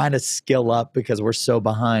like trying to skill up because we're so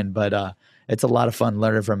behind. But it's a lot of fun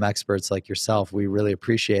learning from experts like yourself. We really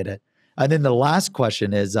appreciate it. And then the last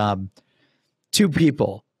question is, two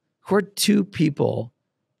people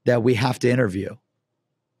that we have to interview.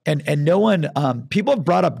 And no one, people have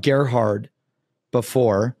brought up Gerhard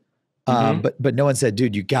before, but no one said,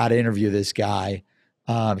 dude, you got to interview this guy.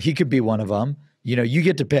 He could be one of them. You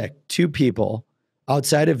get to pick two people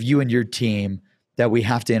outside of you and your team that we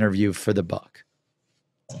have to interview for the book.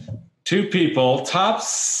 Two people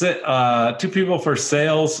for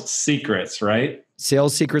sales secrets, right?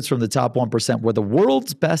 Sales secrets from the top 1%, where the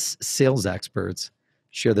world's best sales experts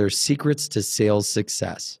share their secrets to sales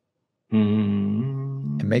success.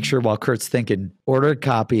 And make sure, while Kurt's thinking, order a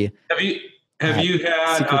copy. Have you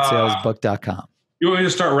had secretsalesbook.com. You want me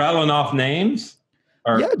to start rattling off names?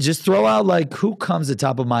 Yeah, just throw out like who comes to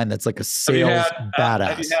top of mind that's like a sales badass.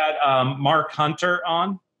 Have you had Mark Hunter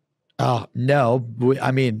on? Oh, no.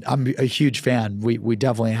 I'm a huge fan. We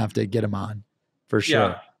definitely have to get him on for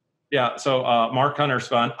sure. Yeah. So Mark Hunter's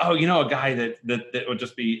fun. Oh, a guy that would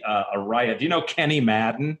just be a riot. Do you know Kenny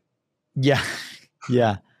Madden? Yeah.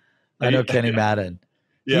 Yeah. I know Kenny Madden.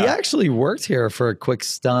 Yeah. He actually worked here for a quick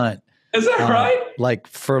stunt. Is that right? Like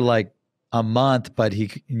for like a month, but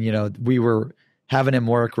we were having him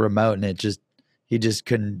work remote, and he just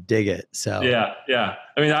couldn't dig it. So yeah.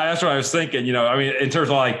 I mean, that's what I was thinking. In terms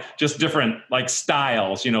of like just different like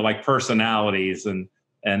styles, like personalities and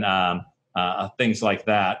things like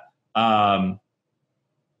that. And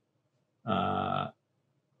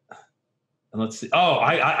let's see. Oh,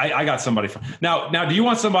 I got somebody now. Do you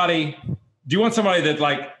want somebody that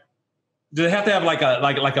like? Do they have to have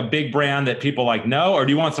like a big brand that people like know, or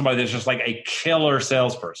do you want somebody that's just like a killer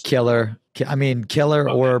salesperson? Killer Okay.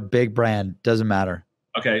 Or big brand, doesn't matter.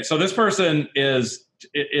 Okay, so this person is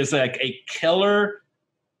like a killer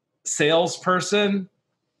salesperson,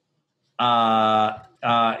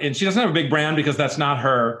 and she doesn't have a big brand because that's not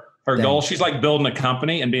her goal. She's like building a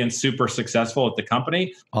company and being super successful at the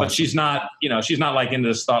company, awesome. But she's not like into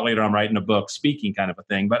this thought leader, I'm writing a book, speaking kind of a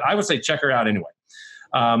thing. But I would say check her out anyway.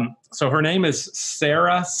 So her name is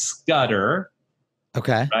Sarah Scudder.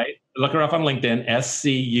 Okay. Right. Look her up on LinkedIn,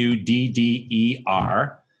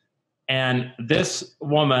 Scudder. And this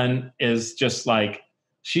woman is just like,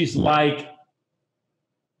 she's like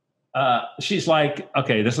She's like,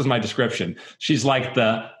 okay, this is my description. She's like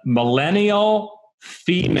the millennial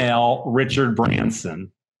female Richard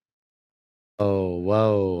Branson. Oh,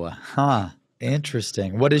 whoa. Huh.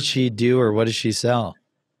 Interesting. What does she do or what does she sell?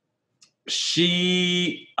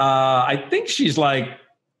 She, I think she's like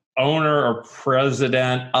owner or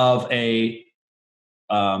president of a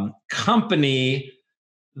company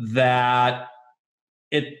that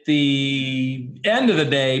at the end of the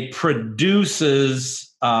day produces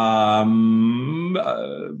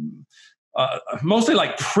mostly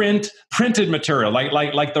like printed material,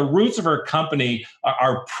 like the roots of her company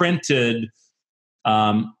are printed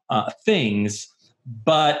things,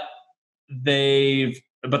 but the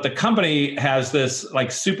company has this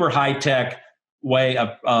like super high tech way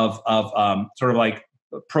of sort of like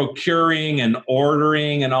procuring and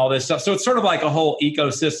ordering and all this stuff. So it's sort of like a whole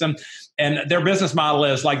ecosystem. And their business model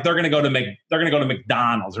is like they're going to go to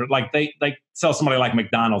McDonald's, or like they sell somebody like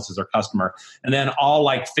McDonald's as their customer, and then all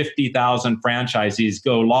like 50,000 franchisees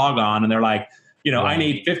go log on, and they're like, you know, I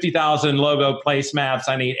need 50,000 logo placemats.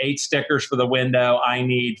 I need 8 stickers for the window. I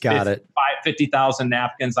need 50,000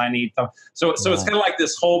 napkins. I need so it's kind of like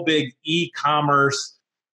this whole big e-commerce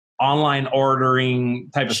online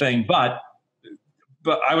ordering type of thing. But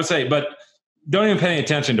I would say, but don't even pay any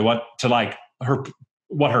attention to what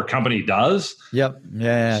her company does. Yep.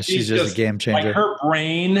 Yeah. She's just a game changer. Like her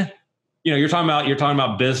brain, you know, you're talking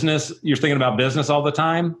about business. You're thinking about business all the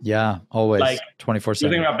time. Yeah. Always. Like 24/7. You're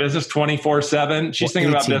thinking about business 24/7. She's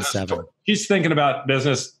thinking about business. She's thinking about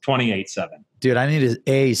business 28/7. Dude, I need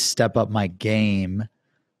to step up my game.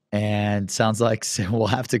 And sounds like we'll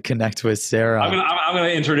have to connect with Sarah. I'm gonna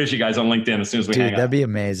introduce you guys on LinkedIn as soon as we hang out. That'd be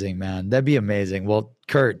amazing, man. That'd be amazing. Well,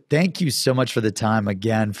 Kurt, thank you so much for the time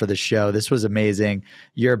again for the show. This was amazing.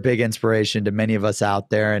 You're a big inspiration to many of us out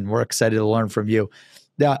there, and we're excited to learn from you.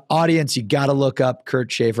 The audience, you got to look up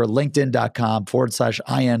Kurt Schaefer,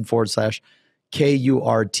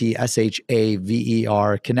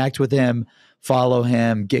 linkedin.com/IN/KURTSHAVER. Connect with him, follow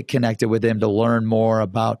him, get connected with him to learn more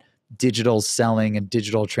about digital selling and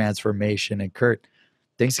digital transformation. And Kurt,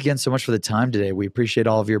 thanks again so much for the time today. We appreciate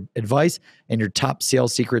all of your advice and your top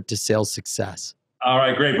sales secret to sales success. All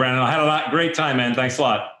right, great, Brandon. I had a great time, man. Thanks a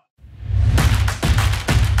lot.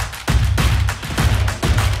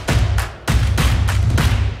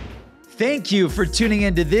 Thank you for tuning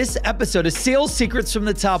into this episode of Sales Secrets from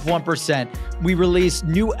the Top 1%. We release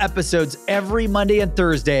new episodes every Monday and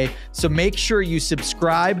Thursday, so make sure you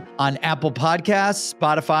subscribe on Apple Podcasts,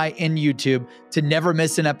 Spotify, and YouTube to never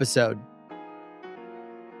miss an episode.